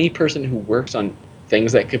analyst, any person who works on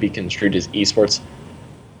things that could be construed as esports,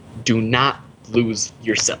 do not lose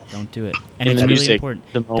yourself. Don't do it. And In it's the really music,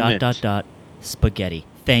 important. the moment. Spaghetti.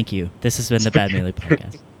 Thank you. This has been the Bad Melee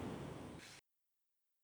Podcast.